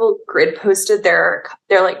 a lot of people grid posted their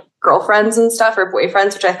like girlfriends and stuff or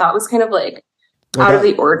boyfriends, which I thought was kind of like out of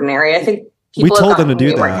the ordinary. I think people told them to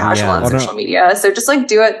do more that. Casual on social media. So just like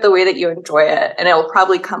do it the way that you enjoy it, and it'll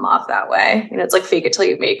probably come off that way. You know, it's like fake it till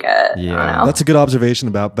you make it. Yeah, I don't know. That's a good observation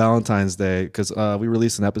about Valentine's Day, because we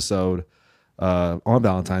released an episode on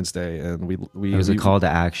Valentine's Day, and we it was a call to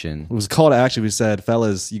action. It was a call to action. We said,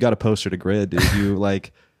 fellas, you got to post her to grid, dude. You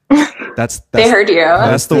like. That's they heard you.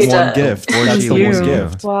 That's the one gift. That's the one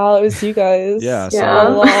gift. Wow, it was you guys. Yeah.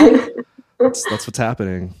 So that's what's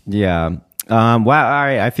happening. Yeah. Wow. All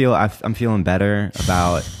right. I'm feeling better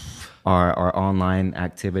about our online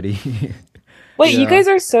activity. Wait, you guys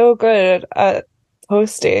are so good at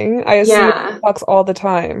posting. I see your TikToks all the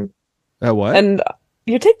time. At what? And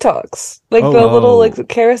your TikToks, like little like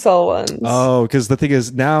carousel ones. Oh, because the thing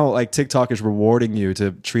is now, like TikTok is rewarding you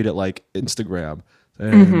to treat it like Instagram.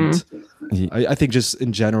 And I think just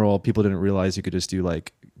in general, people didn't realize you could just do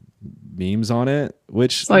like memes on it,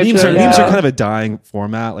 which memes are kind of a dying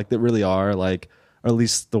format. Like they really are, like, or at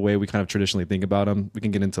least the way we kind of traditionally think about them. We can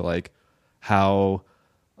get into like how,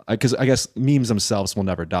 because I guess memes themselves will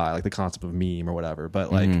never die, like the concept of meme or whatever.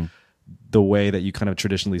 But like the way that you kind of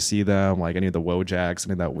traditionally see them, like any of the Wojaks,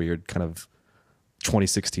 any of that weird kind of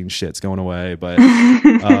 2016 shit's going away. But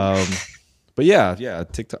but yeah,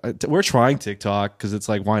 TikTok. We're trying TikTok because it's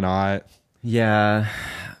like, why not? Yeah,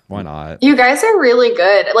 why not? You guys are really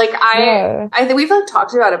good. Like I think we've like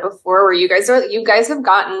talked about it before, where you guys have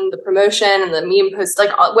gotten the promotion and the meme posts.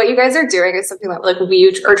 Like what you guys are doing is something that like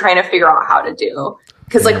we are trying to figure out how to do,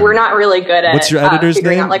 because like we're not really good at what's your editor's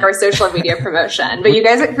figuring name? out like our social media promotion. But you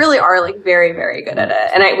guys really are like very, very good at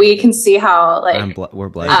it, and we can see how like we're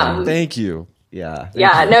blessed. Thank you. Yeah.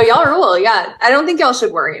 Yeah. No, y'all rule. Yeah. I don't think y'all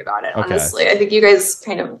should worry about it, honestly. I think you guys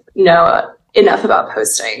kind of know enough about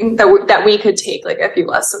posting that we could take like a few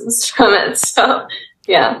lessons from it. So,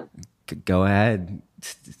 yeah. Go ahead.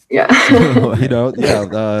 Yeah.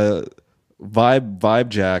 Vibe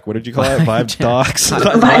Jack. What did you call it? Vibe docs. We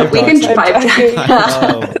can vibe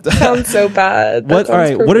Jack. That sounds so bad. All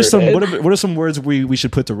right. What are some words we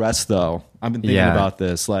should put to rest though? I've been thinking about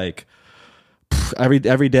this. Like,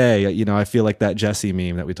 every day, you know, I feel like that Jesse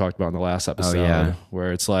meme that we talked about in the last episode,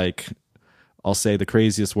 where it's like, I'll say the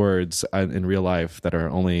craziest words in real life that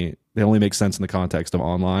only make sense in the context of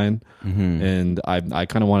online, and I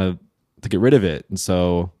kind of want to get rid of it. And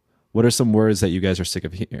so, what are some words that you guys are sick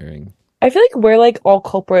of hearing? I feel like we're like all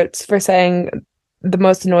culprits for saying the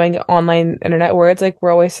most annoying online internet words. Like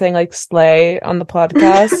we're always saying like slay on the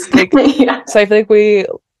podcast. Like, so I feel like we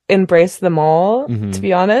embrace them all, to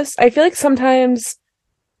be honest. I feel like sometimes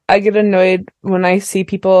I get annoyed when I see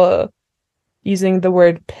people using the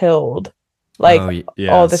word pilled like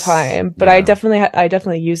all the time, but I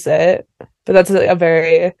definitely use it, but that's a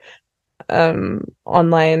very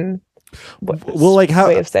online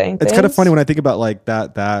way of saying things. It's kind of funny when I think about like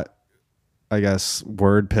that I guess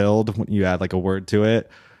word pilled, when you add like a word to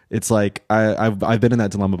it. It's like I've been in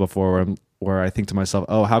that dilemma before where I think to myself,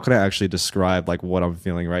 oh, how can I actually describe like what I'm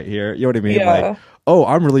feeling right here? You know what I mean? Yeah. Like, oh,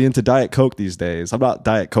 I'm really into Diet Coke these days. I'm not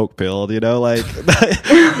Diet Coke pilled, you know, like.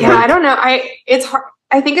 I don't know. It's hard.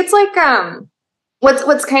 I think it's like,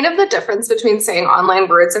 What's kind of the difference between saying online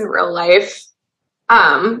words in real life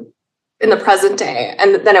in the present day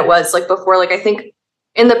and then it was like before? Like I think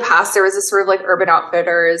in the past there was this sort of like Urban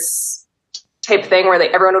Outfitters type thing where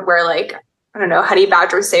everyone would wear like, I don't know, Honey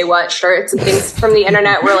Badger Say What shirts and things from the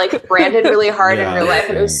internet were like branded really hard in real life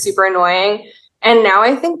and it was super annoying. And now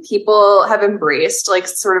I think people have embraced like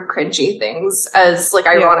sort of cringy things as like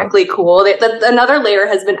ironically cool. Another layer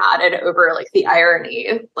has been added over like the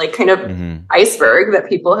irony, like kind of iceberg that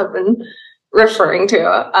people have been referring to.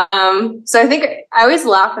 So I think I always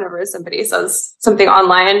laugh whenever somebody says something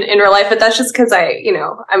online in real life, but that's just because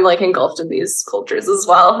I'm like engulfed in these cultures as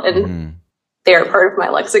well. And they are part of my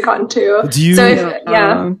lexicon too. Do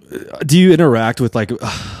you interact with like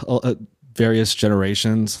various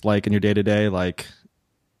generations like in your day-to-day, like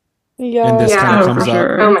and this kind of comes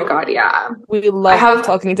up? Oh my god, yeah, we love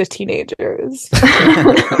talking to teenagers. I'm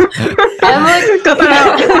like, cut that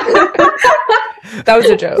out. That was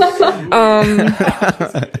a joke.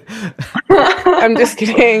 I'm just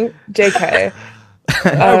kidding, JK.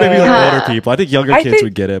 Or maybe like older people. I think younger kids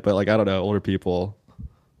would get it, but like I don't know, older people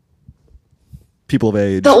of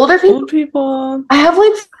age. The older people. I have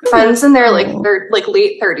like friends in their they're like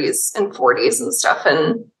late 30s and 40s and stuff,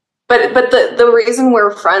 and but the reason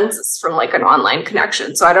we're friends is from like an online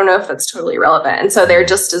connection. So I don't know if that's totally relevant, and so they're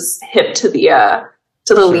just as hip to the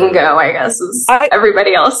lingo, I guess, as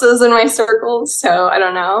everybody else is in my circles. So I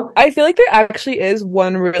don't know. I feel like there actually is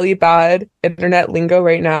one really bad internet lingo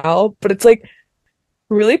right now, but it's like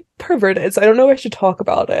really perverted. So I don't know if I should talk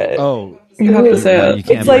about it. Oh. You have to say it.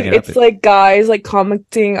 It's like guys like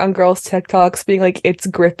commenting on girls' TikToks being like it's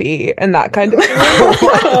grippy and that kind of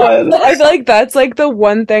I feel like that's like the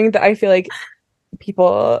one thing that I feel like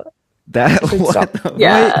people or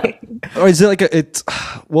is it like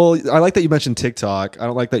well, I like that you mentioned TikTok. I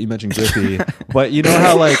don't like that you mentioned grippy. But you know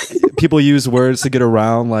how like people use words to get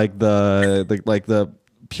around like the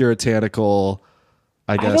puritanical,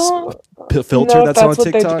 I guess, filter that's on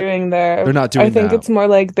TikTok. They're doing there. They're not doing that. I think it's more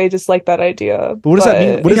like they just like that idea. But what does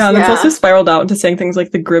that mean? It's also spiraled out into saying things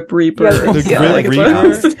like the grip reaper. The grip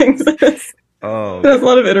reaper. Oh, there's a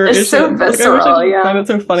lot of iteration. It's so visceral. I find it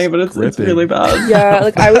so funny, but it's really bad. Yeah,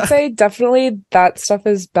 like I would say definitely that stuff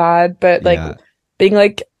is bad, but like being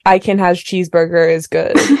like I can has cheeseburger is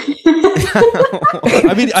good.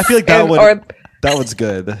 I mean, I feel like that one's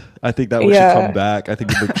good. I think that one should come back. I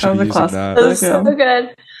think we should be using that. That's so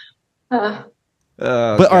good. But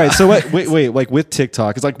all right, so wait, like with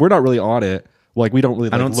TikTok, it's like we're not really on it. Like we don't really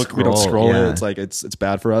we don't scroll it. It's like it's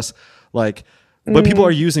bad for us. Like, but people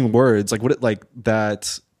are using words like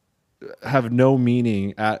that have no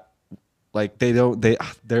meaning at like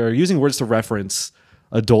they're using words to reference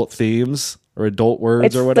adult themes or adult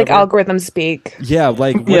words or whatever. Like algorithm speak. Yeah,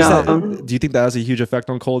 like what is that? Do you think that has a huge effect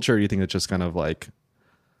on culture, or do you think it's just kind of like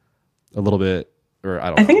a little bit, or I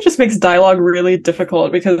don't know? I think it just makes dialogue really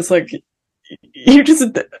difficult because like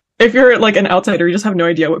if you're like an outsider, you just have no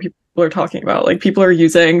idea what people are talking about. Like people are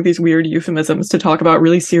using these weird euphemisms to talk about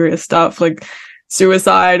really serious stuff like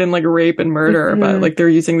suicide and like rape and murder, but like they're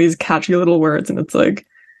using these catchy little words and it's like,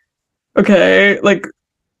 okay, like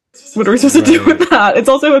what are we supposed to do with that? It's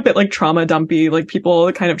also a bit like trauma dumpy, like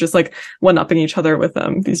people kind of just like one-upping each other with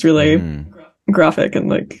them, these really graphic and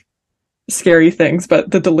like scary things,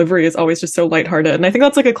 but the delivery is always just so lighthearted. And I think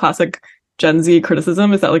that's like a classic Gen Z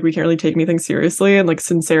criticism, is that like we can't really take anything seriously, and like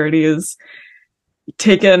sincerity is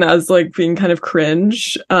taken as like being kind of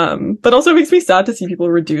cringe. But also it makes me sad to see people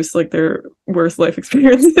reduce like their worst life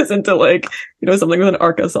experiences into like, you know, something with an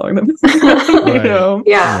Arca song that you know.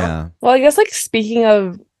 Yeah. Well, I guess like speaking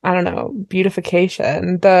of, I don't know,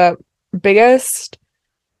 beautification, the biggest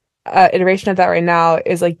iteration of that right now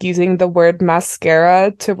is like using the word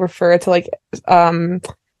mascara to refer to like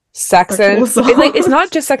sex and it's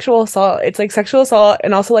not just sexual assault, it's like sexual assault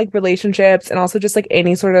and also like relationships and also just like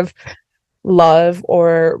any sort of love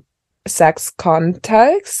or sex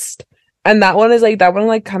context. And that one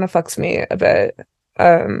kind of fucks me a bit.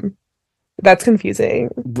 That's confusing.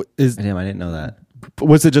 Damn, I didn't know that.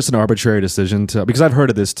 Was it just an arbitrary decision to, because I've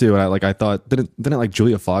heard of this too, and I thought didn't like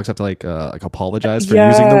Julia Fox have to like apologize for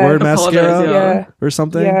using the word mascara or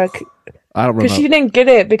something? Yeah, I don't remember. Because she didn't get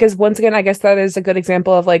it, because once again, I guess that is a good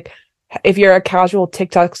example of like, if you're a casual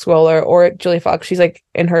TikTok scroller, or Julia Fox, she's like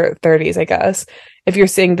in her 30s, I guess. If you're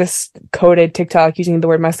seeing this coded TikTok using the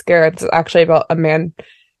word mascara, it's actually about a man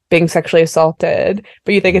being sexually assaulted,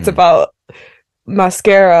 but you think it's about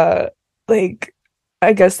mascara, like,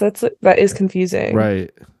 I guess that is confusing. Right.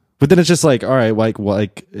 But then it's just like, all right,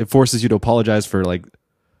 like it forces you to apologize for like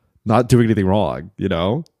not doing anything wrong, you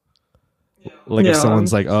know? Like if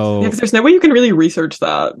someone's like, oh, because there's no way you can really research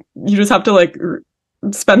that. You just have to like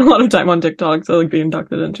spend a lot of time on TikTok to like be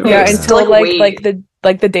inducted into it. Yeah, until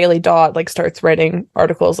like the Daily Dot like starts writing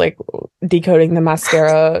articles like decoding the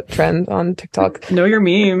mascara trend on TikTok. Know your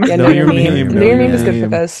meme. Yeah, know your meme. Know your meme is good for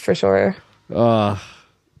this for sure. You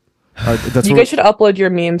guys should upload your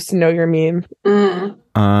memes to Know Your Meme.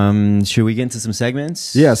 Should we get into some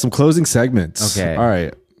segments? Yeah, some closing segments. Okay. All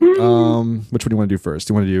right. Which one do you want to do first?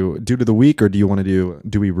 Do you want to do Dude of the Week, or do you want to do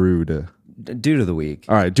Do We Rude? Dude of the Week.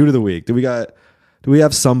 All right, Dude of the Week. Do we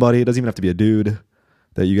have somebody? It doesn't even have to be a dude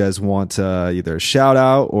that you guys want to either shout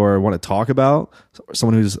out or want to talk about.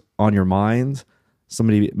 Someone who's on your mind.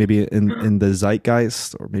 Somebody maybe in the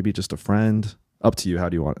zeitgeist, or maybe just a friend. Up to you. How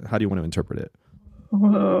do you want to interpret it?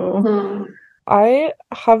 Whoa. I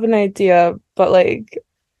have an idea, but like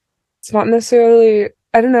it's not necessarily.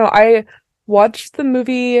 I don't know. I watched the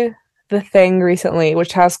movie The Thing recently,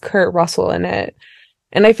 which has Kurt Russell in it,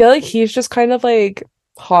 and I feel like he's just kind of like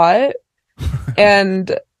hot,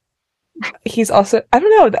 and he's also, I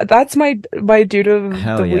don't know. That's my dude of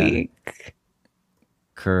the week.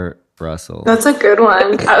 Kurt Russell. That's a good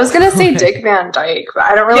one. I was gonna say Dick Van Dyke, but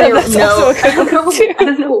I don't really know. I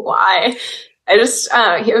don't know why. I just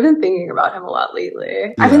I've been thinking about him a lot lately.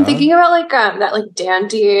 Yeah. I've been thinking about like that like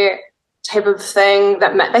dandy type of thing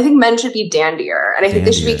that I think men should be dandier, and I think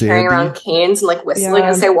they should be carrying around canes and like whistling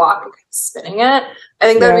as they walk and kind of spinning it. I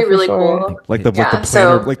think that'd be really cool. Like the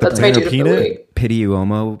planner, like the planner peanut. Pity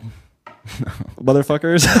Uomo.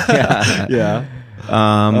 Motherfuckers. Yeah.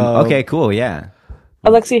 Okay, cool. Yeah.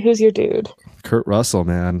 Alexi, who's your dude? Kurt Russell,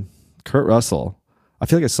 man. Kurt Russell. I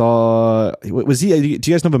feel like I saw. Was he? Do you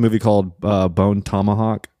guys know of a movie called Bone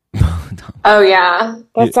Tomahawk? Oh yeah,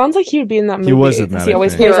 that sounds like he would be in that movie. He was in that. He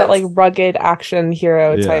always plays that like rugged action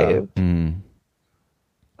hero type.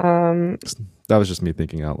 That was just me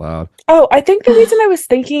thinking out loud. Oh, I think the reason I was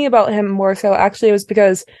thinking about him more so actually was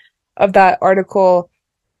because of that article.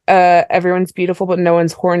 Everyone's beautiful, but no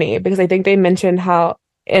one's horny. Because I think they mentioned how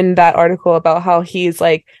in that article about how he's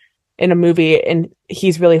like in a movie and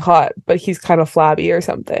he's really hot, but he's kind of flabby or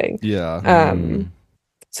something. Yeah.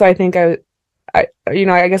 So I think I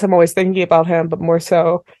guess I'm always thinking about him, but more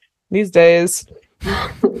so these days.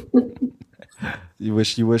 You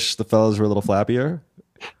wish the fellas were a little flappier?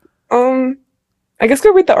 I guess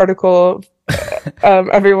go read the article,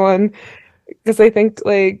 everyone, because I think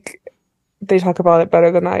like they talk about it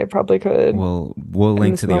better than I probably could. We'll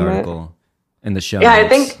link to the article in the show. Yeah, I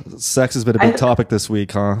think sex has been a big topic this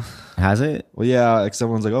week, huh? Has it? Well, yeah. Like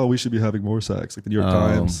someone's like, "Oh, we should be having more sex," like the New York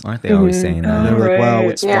Times. Aren't they always saying that? And they're like, "Wow,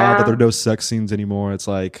 it's odd that there are no sex scenes anymore." It's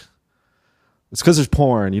like, it's because there's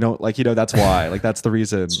porn. You don't like, that's why. Like that's the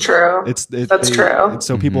reason. It's true. That's true.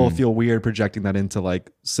 So people feel weird projecting that into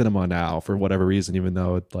like cinema now for whatever reason, even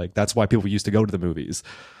though like that's why people used to go to the movies.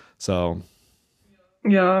 So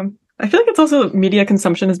yeah. I feel like it's also media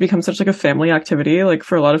consumption has become such like a family activity. Like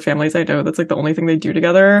for a lot of families I know, that's like the only thing they do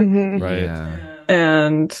together. Right. Yeah.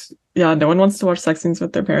 And yeah, no one wants to watch sex scenes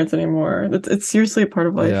with their parents anymore. It's seriously a part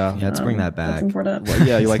of life. Yeah, let's bring that back. That's important. Well,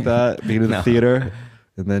 yeah, you like that? Being in the theater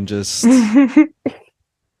and then just and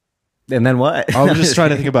then what? I'm just trying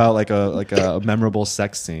to think about like a memorable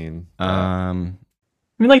sex scene. I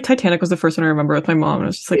mean, like Titanic was the first one I remember with my mom, and I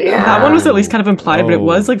was just like, that one was at least kind of implied, but it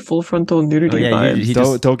was like full frontal nudity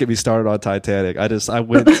vibes. Don't get me started on Titanic. I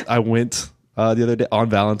went the other day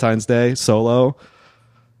on Valentine's Day solo.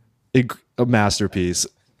 A masterpiece.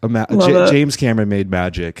 James Cameron made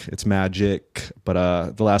magic. It's magic,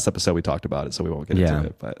 but the last episode we talked about it, so we won't get into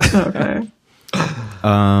it. But okay.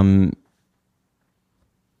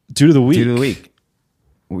 Dude of the week. Dude of the week.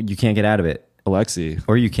 You can't get out of it, Alexi.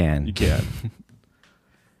 Or you can. You can.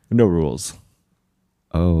 No rules.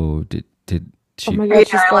 Oh, did she? Oh my God,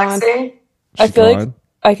 she's gone. Alexi? I feel like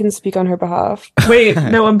I can speak on her behalf. Wait,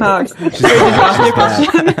 no, I'm back. Did you ask me a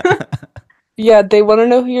question? Yeah, they want to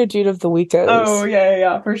know who your dude of the week is. Oh,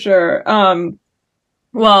 yeah, for sure.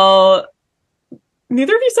 Well,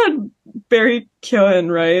 neither of you said Barry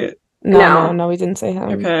Keoghan, right? No, we didn't say him.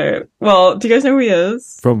 Okay. Well, do you guys know who he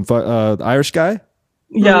is? From the Irish guy?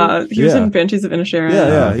 Yeah, he was in Banshees of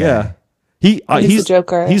Inisherin. Yeah. He's a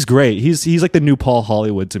Joker. He's great. He's like the new Paul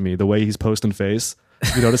Hollywood to me. The way he's posting face.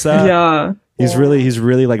 You notice that? Yeah. He's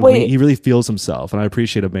really like he really feels himself, and I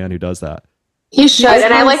appreciate a man who does that. He should,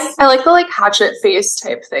 and I like the like hatchet face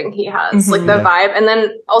type thing he has, like the vibe, and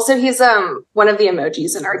then also he's one of the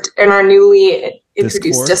emojis in our newly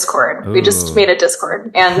introduced Discord. We just made a Discord,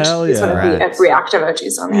 and he's one of the react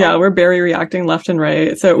emojis on there. Yeah, we're Barry reacting left and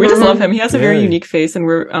right, so we just love him. He has a very unique face, and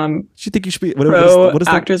we're you think you should be what is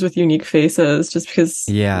actors with unique faces, just because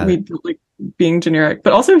we like being generic,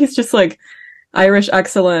 but also he's just like Irish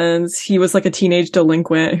excellence. He was like a teenage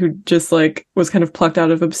delinquent who just like was kind of plucked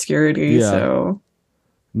out of obscurity. Yeah. So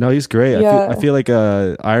No, he's great. Yeah. I feel like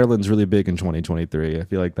Ireland's really big in 2023. I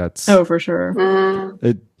feel like that's for sure.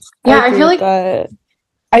 Yeah, I agree feel with like that.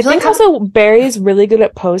 I think also Barry's really good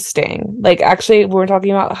at posting. Like, actually, we're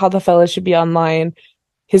talking about how the fellas should be online.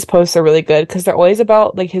 His posts are really good because they're always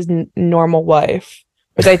about like his normal life,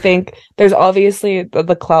 which I think there's obviously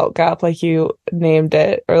the clout gap, like you named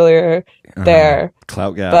it earlier there.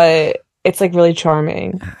 Clout gap. But it's like really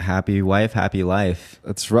charming. Happy wife, happy life.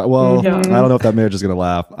 That's right. Well, Yeah. I don't know if that marriage is gonna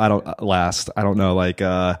last. I don't know. Like,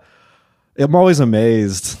 I'm always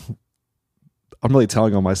amazed. I'm really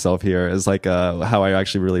telling on myself here is like how I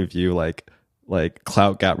actually really view like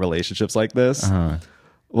clout gap relationships like this.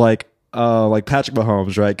 Like Patrick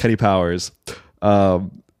Mahomes, right? Kenny Powers.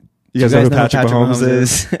 You guys know who Patrick Mahomes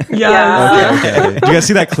is? Yeah. Okay. Do you guys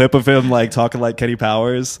see that clip of him like talking like Kenny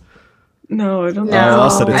Powers? No, I don't know. No, I'll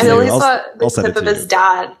send it to I you. only I'll saw the send it clip of to his you.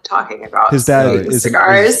 dad talking about His dad smoking is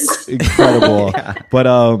cigars. incredible. But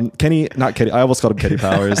not Kenny. I almost called him Kenny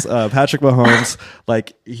Powers. Patrick Mahomes,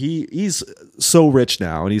 like he's so rich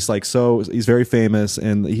now, and he's very famous,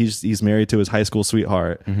 and he's married to his high school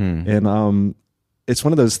sweetheart, and it's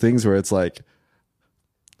one of those things where it's like,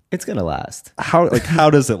 It's gonna last. how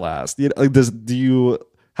does it last? You know, like this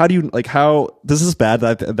is bad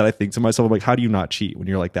that I think to myself, I'm like, how do you not cheat when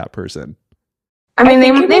you're like that person? I mean,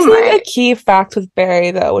 think they it was like might. a key fact with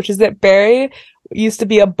Barry though, which is that Barry used to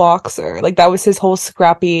be a boxer. Like that was his whole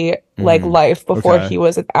scrappy like life before Okay. he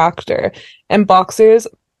was an actor. And boxers,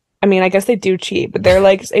 I mean, I guess they do cheat, but they're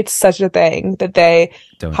like it's such a thing that they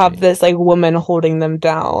Don't have cheat. this like woman holding them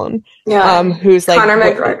down. Yeah. Who's like Conor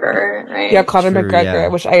McGregor, right? Yeah, Conor True, McGregor, yeah.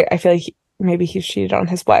 which I feel like maybe he's cheated on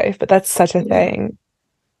his wife, but that's such a thing.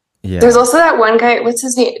 Yeah. There's also that one guy, what's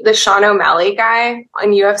his name? The Sean O'Malley guy on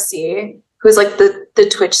UFC, who's like the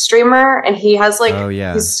Twitch streamer, and he has like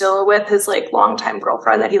he's still with his like longtime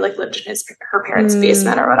girlfriend that he like lived in her parents'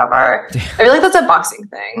 basement or whatever. I feel like that's a boxing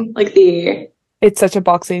thing. Like it's such a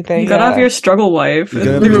boxing thing. You gotta have your struggle wife. You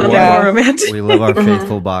gotta There's have your nothing wife. more romantic. We love our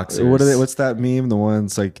faithful boxers. What's that meme? The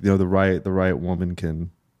one's like, you know, the right woman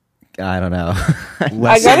can I don't know.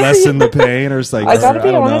 lessen the pain, or it's like I gotta be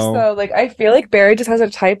don't honest know. though, like I feel like Barry just has a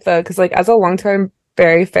type though, because like as a long-term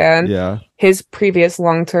Barry fan, Yeah. his previous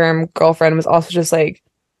long-term girlfriend was also just like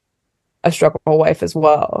a struggle wife as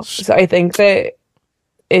well. So I think that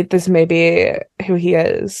this may be who he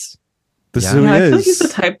is. This is Yeah. who Yeah, he I feel like is. he's the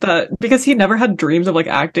type that because he never had dreams of like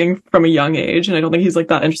acting from a young age, and I don't think he's like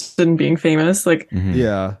that interested in being famous. Like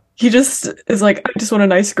Yeah. he just is like, I just want a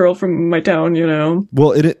nice girl from my town, you know?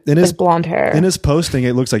 Well, in his His blonde hair. in his posting,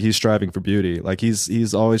 it looks like he's striving for beauty. Like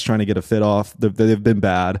he's always trying to get a fit off. They've been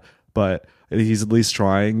bad, but he's at least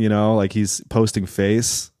trying. You know, like he's posting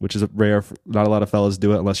face, which is rare. Not a lot of fellas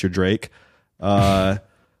do it unless you're Drake. Yeah,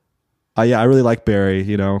 I really like Barry.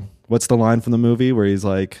 You know, what's the line from the movie where he's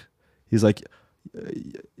like,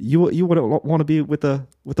 you wouldn't want to be with a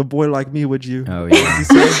boy like me, would you? Oh yeah.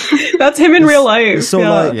 That's him in real life. so yeah.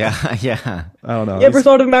 like- Yeah. I don't know. You ever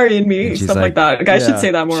thought of marrying me? And she's Stuff like like- that. Guys Yeah. should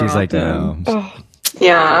say that more She's often. like, no. Oh,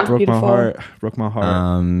 yeah. broke beautiful. my heart. Broke my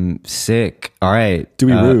heart. Sick. All right. Do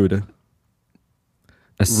we rude?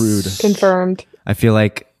 Rude. confirmed. I feel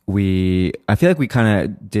like we kind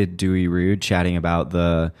of did Dewey Rude chatting about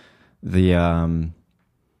the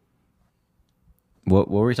what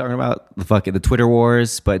were we talking about? The Twitter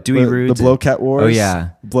wars, but Dewey Rude, The Blowcat Wars. Oh yeah.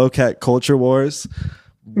 Blowcat Culture Wars.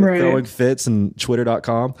 Right. Throwing fits and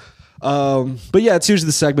twitter.com. But yeah, it's usually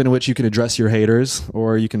the segment in which you can address your haters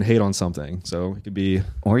or you can hate on something. So it could be,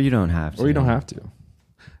 Or you don't have to. or you don't have to.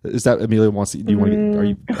 Is that Amelia wants to, do you want to, are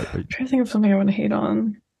you I'm trying to think of something I want to hate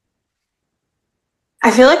on. I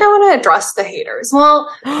feel like I want to address the haters. Well,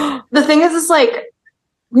 the thing is like,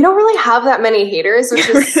 we don't really have that many haters, which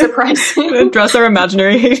is surprising. Address our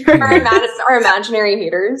imaginary hater. our imaginary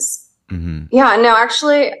haters. Mhm. Yeah, no,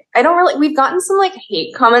 actually, I don't really. We've gotten some like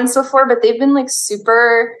hate comments before, but they've been like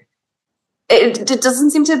super. It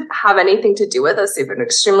doesn't seem to have anything to do with us. They've been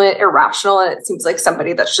extremely irrational, and it seems like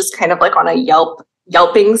somebody that's just kind of like on a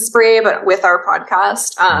yelping spree, but with our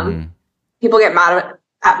podcast. People get mad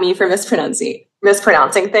at me for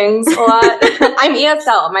mispronouncing things a lot. I'm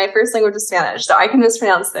ESL. My first language is Spanish, so I can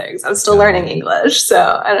mispronounce things. I'm still learning English,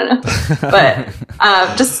 so I don't know.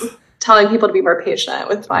 But just telling people to be more patient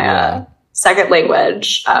with my second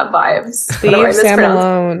language vibes. Leave Sam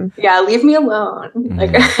alone. Yeah, leave me alone.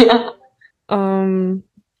 Like, yeah.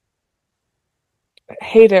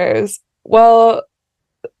 Haters. Well,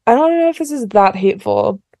 I don't know if this is that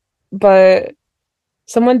hateful, but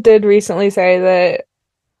someone did recently say that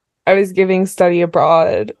I was giving study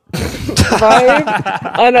abroad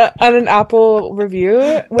vibe on an Apple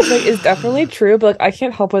review, which like is definitely true, but like I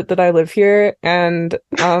can't help it that I live here and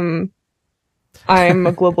I'm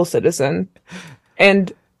a global citizen.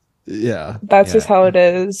 And that's just how it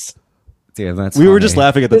is. Yeah, that's we were just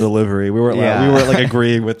laughing at the delivery. We weren't like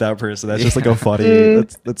agreeing with that person. That's just like a funny.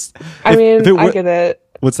 That's. I get it.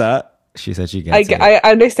 What's that? She said she gets it. I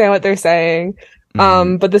understand what they're saying.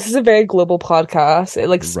 But this is a very global podcast. It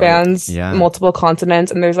like spans multiple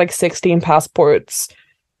continents, and there's like 16 passports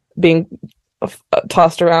being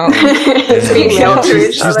tossed around.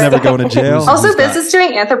 She's never going to jail. Also, Biz is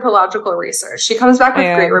doing anthropological research. She comes back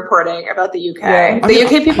with great reporting about the UK. Yeah. The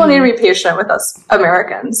UK people need to be patient with us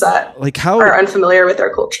Americans that are unfamiliar with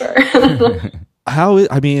their culture. We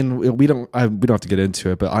don't have to get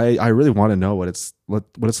into it, but I really want to know what it's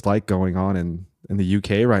like going on in the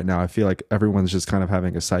UK right now. I feel like everyone's just kind of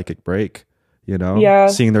having a psychic break,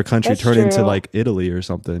 seeing their country turn into like Italy or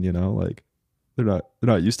something, like they're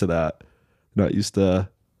not used to that. Not used to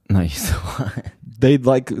what? They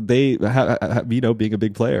have being a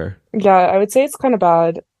big player. Yeah, I would say it's kind of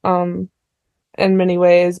bad in many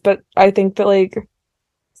ways, but I think that like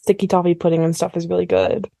sticky toffee pudding and stuff is really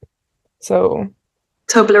good. So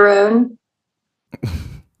Toblerone.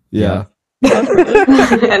 Yeah.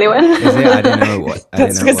 Anyone? I didn't know what.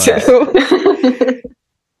 That's good too.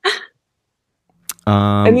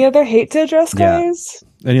 Any other hate to address, guys?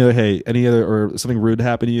 Any other hate? Any other or something rude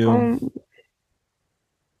happened to you?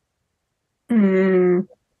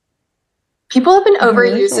 People have been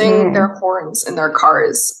overusing their horns in their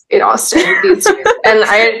cars in Austin these days. And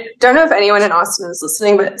I don't know if anyone in Austin is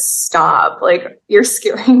listening, but stop. Like, you're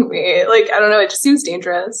scaring me. Like, I don't know. It just seems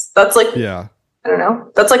dangerous. That's like, I don't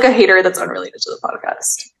know. That's like a hater that's unrelated to the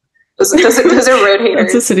podcast. Those are road haters.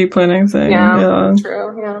 It's a city planning thing. Yeah,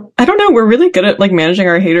 true. Yeah. I don't know. We're really good at like managing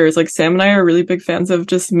our haters. Like Sam and I are really big fans of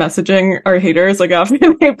just messaging our haters like after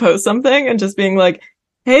they post something and just being like,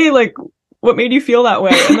 hey, like, what made you feel that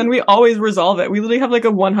way? And then we always resolve it. We literally have like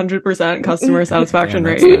a 100% customer satisfaction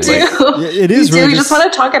rate. We do. It is really you just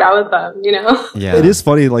want to talk it out with them, Yeah. It is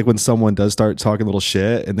funny, like when someone does start talking a little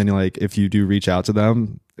shit, and then like if you do reach out to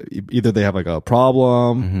them, either they have like a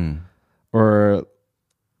problem, or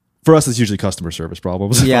for us, it's usually customer service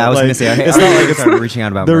problems. Yeah, I was gonna say it's not like it's reaching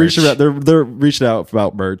out about merch. They're reaching out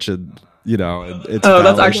about merch, and it's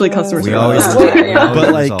that's actually customer service. We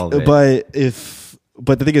always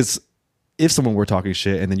but the thing is, if someone were talking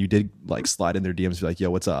shit and then you did like slide in their DMs and be like, yo,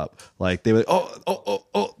 what's up? Like they would,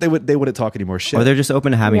 they wouldn't talk any more shit. Or they're just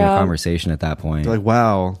open to having a conversation at that point. They're like,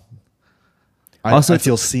 wow. I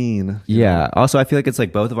feel seen. Yeah. Also, I feel like it's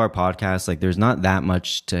like both of our podcasts, like there's not that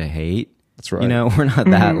much to hate. That's right. We're not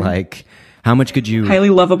that like, how much could you... Highly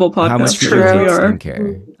lovable podcast. How much could you hate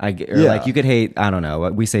skincare? Like you could hate, I don't know,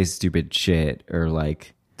 we say stupid shit or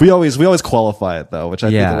like... We always qualify it though, which I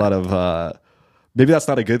think a lot of... maybe that's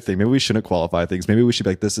not a good thing. Maybe we shouldn't qualify things. Maybe we should be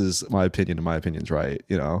like, this is my opinion and my opinion's right,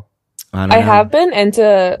 I have been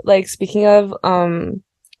into, like, speaking of,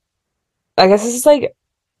 I guess this is like,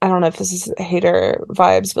 I don't know if this is hater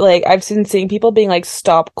vibes, but like, I've been seeing people being like,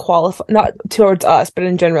 stop qualifying, not towards us, but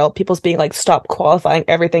in general, people's being like, stop qualifying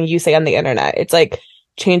everything you say on the internet. It's like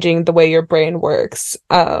changing the way your brain works.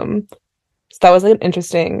 So that was like an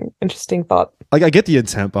interesting thought. Like I get the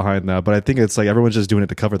intent behind that, but I think it's like everyone's just doing it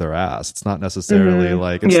to cover their ass. It's not necessarily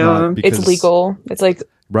like it's not because it's legal. It's like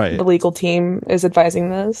the legal team is advising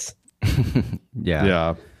this.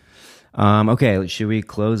 Yeah. Okay, should we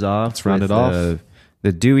close off? Let's round it off.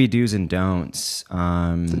 The Dewey do's and don'ts.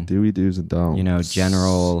 The Dewey do's and don'ts.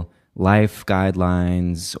 General life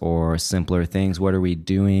guidelines or simpler things. What are we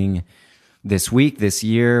doing this week, this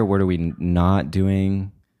year? What are we not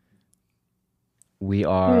doing? We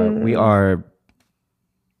are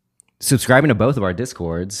subscribing to both of our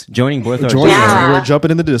Discords, joining both our Discords. We're jumping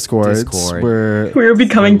into Discords. We're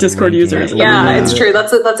becoming Discord users. Yeah, it's true.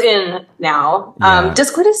 That's in now.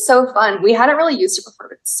 Discord is so fun. We hadn't really used it before,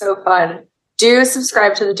 but it's so fun. Do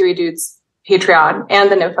subscribe to the Dewey Dudes Patreon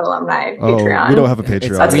and the Nymphet Alumni Patreon. We don't have a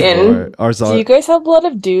Patreon. That's in. Do you guys have a lot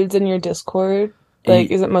of dudes in your Discord?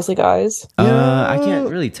 Like, is it mostly guys? I can't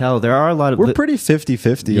really tell. There are a lot of... We're pretty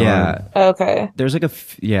 50-50. Yeah. Okay. There's like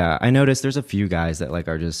I noticed there's a few guys that like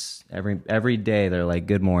are just... Every day they're like,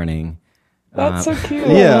 good morning. That's so cute.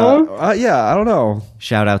 Yeah. I don't know.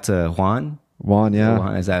 Shout out to Juan. Juan, yeah.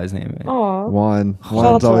 Juan, is that his name? Aww. Juan.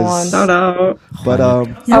 Juan's always... Shout out. But,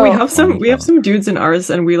 we have some dudes in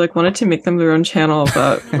ours, and we like wanted to make them their own channel,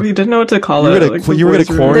 but we didn't know what to call it. You were gonna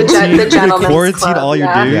quarantine the gentleman's quarantine club, all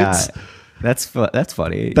your dudes? Yeah. That's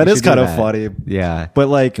funny. That You is should do kind of that. funny. Yeah. But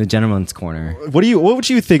like, The gentleman's corner. what would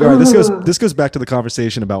you think? All right, this goes back to the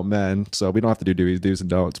conversation about men, so we don't have to do do's and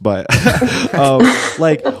don'ts. But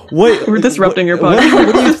like, what We're disrupting your podcast.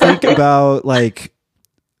 What do you think about like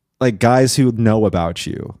guys who know about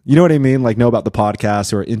you? You know what I mean? Like know about the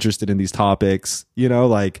podcast, who are interested in these topics. You know,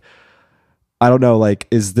 like I don't know. Like,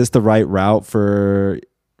 is this the right route for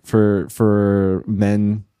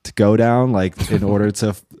men to go down? Like, in order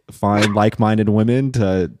to find like-minded women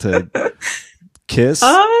to kiss?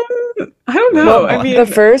 I don't know. I mean, the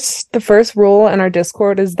first rule in our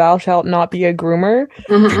Discord is thou shalt not be a groomer.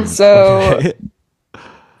 So Okay.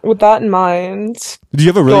 with that in mind, Do you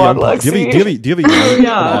have a really Go on, young? Do you Lexi. have a young,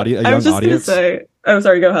 yeah. a young I was just audience? gonna say. Oh,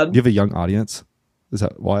 sorry. Go ahead. Do you have a young audience? Is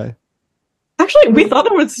that why? Actually, we thought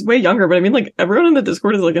it was way younger, but I mean, like everyone in the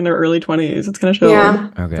Discord is like in their early 20s. It's gonna show. Yeah.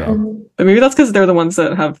 Okay. But maybe that's because they're the ones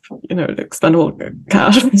that have, expendable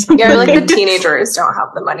cash. Or something. Yeah, or like the teenagers don't have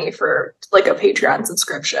the money for like a Patreon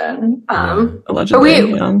subscriction.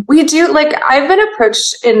 Allegedly. But we do, like, I've been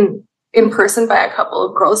approached in person by a couple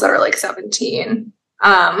of girls that are like 17.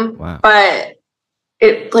 Wow. But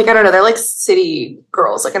it, like, I don't know, they're like city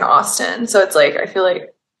girls, like in Austin. So it's like, I feel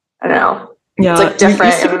like, I don't know. Yeah, It's like different. We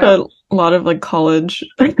used to get a lot of like college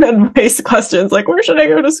advice questions, like where should I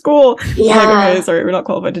go to school? Yeah. Like, okay, sorry, we're not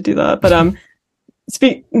qualified to do that. But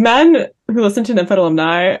men who listen to Nymphet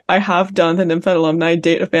alumni, I have done the Nymphet alumni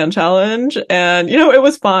date a fan challenge, and it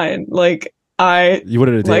was fine. Like You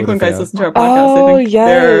wanted to date like with when a guys fan. listen to our podcast. I oh think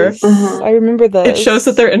yes, Mhm. I remember this. it shows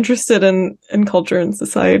that they're interested in culture and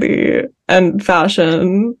society and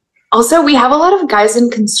fashion. Also, we have a lot of guys in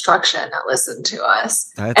construction that listen to us.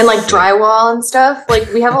 That's And like sick. drywall and stuff. Like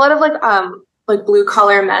we have a lot of like blue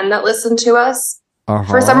collar men that listen to us. Uh-huh.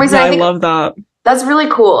 For some reason, Yeah, I I think love that. that's really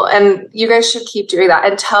cool. And you guys should keep doing that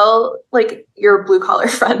and tell like your blue collar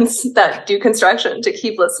friends that do construction to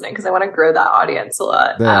keep listening, because I want to grow that audience a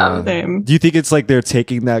lot. Yeah. Same. Do you think it's like they're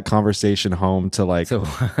taking that conversation home to like? So,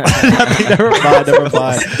 Never mind. To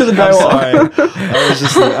the I'm drywall. sorry. I was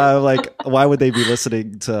just like, why would they be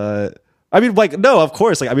listening to? I mean, like, no, of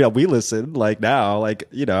course. Like, I mean, we listen. Like now, like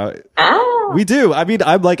we do. I mean,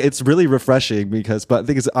 I'm like, it's really refreshing because. But the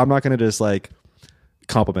thing is, I'm not gonna just like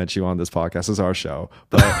compliment you on this podcast. This is our show,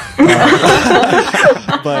 but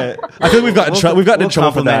but I think we've gotten in trouble for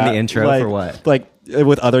compliment that. the intro like, for what? Like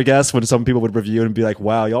with other guests, when some people would review and be like,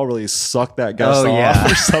 "Wow, y'all really sucked that guest Oh, off,"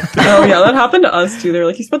 yeah. or something. Oh yeah, that happened to us too. They're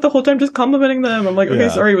like, you spent the whole time just complimenting them. I'm like, okay, Yeah.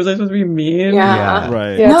 sorry, was I supposed to be mean? Yeah.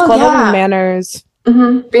 Right. yeah, it's No, called yeah. having manners.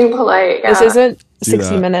 Being polite. Yeah. This isn't Do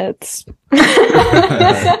 60 that. minutes.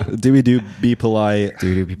 Do we do be polite?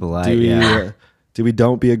 do people like? Do we Yeah. do we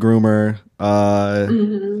don't be a groomer?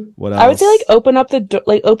 What else? I would say open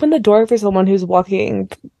the door for someone who's walking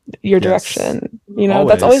your Yes. direction.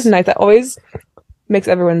 That's always nice. That always makes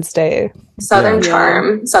everyone stay. Southern Yeah.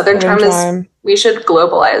 charm. Southern charm is, we should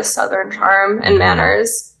globalize Southern charm and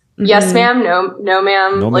manners. Yes, ma'am. No,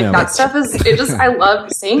 ma'am. No, like ma'am. that stuff is. It just. I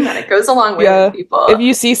love saying that. It goes a long way Yeah. with people. If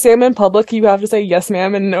you see Sam in public, you have to say yes,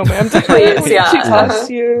 ma'am, and no, ma'am to her Please, when yeah. she talks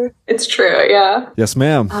to you. It's true. Yeah. Yes,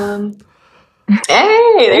 ma'am.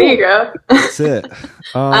 Hey, there you go. That's it.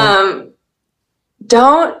 Don't.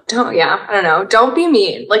 Yeah. I don't know. Don't be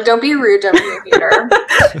mean. Like, don't be rude. Don't be a hater.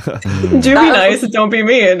 Do be nice, don't be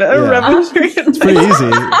mean. It's pretty easy.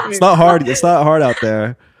 It's not hard. It's not hard out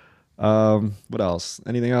there. What else?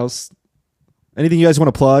 Anything else? Anything you guys want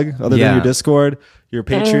to plug other than Yeah. your Discord, your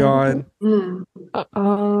Patreon?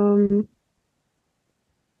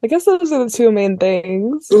 I guess those are the two main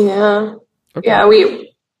things. Yeah. Okay. Yeah.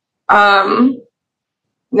 We. No.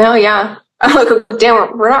 Yeah.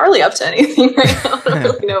 Damn. We're not really up to anything right now. I don't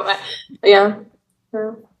really know what. Yeah.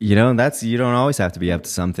 You don't always have to be up to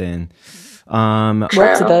something. We're up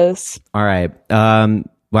to this. All right.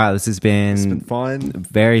 Wow, this has It's been been fun.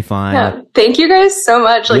 very fun. Yeah. Thank you guys so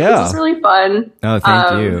much. Like, Yeah. this is really fun. Oh,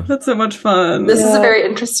 thank you. That's so much fun. This is a Yeah. very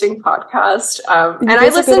interesting podcast. And You I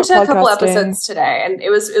guys are good listened at to a couple podcasting. episodes today, and it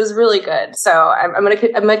was really good. So I'm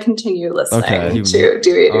gonna continue listening Okay. to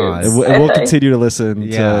Do We Dudes. And we'll continue to listen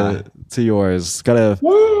Yeah. to yours. Gotta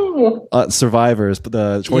Yay. survivors, but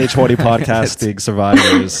the 2020 podcasting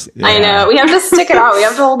survivors. I know. We have to stick it out. We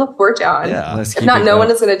have to hold the fort down. Yeah. Let's If keep not, it no going.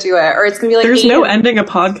 one is going to do it, or it's going to be like There's me no and- ending a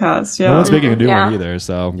podcast. Yeah. No one's making a new Yeah. one either,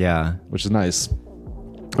 so Yeah. which is nice.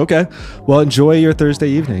 Okay. Well, enjoy your Thursday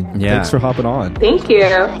evening. Yeah. Thanks for hopping on. Thank you.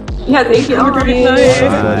 Yeah, thank you. Have a great night.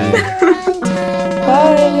 Bye.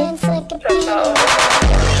 Bye. It's like a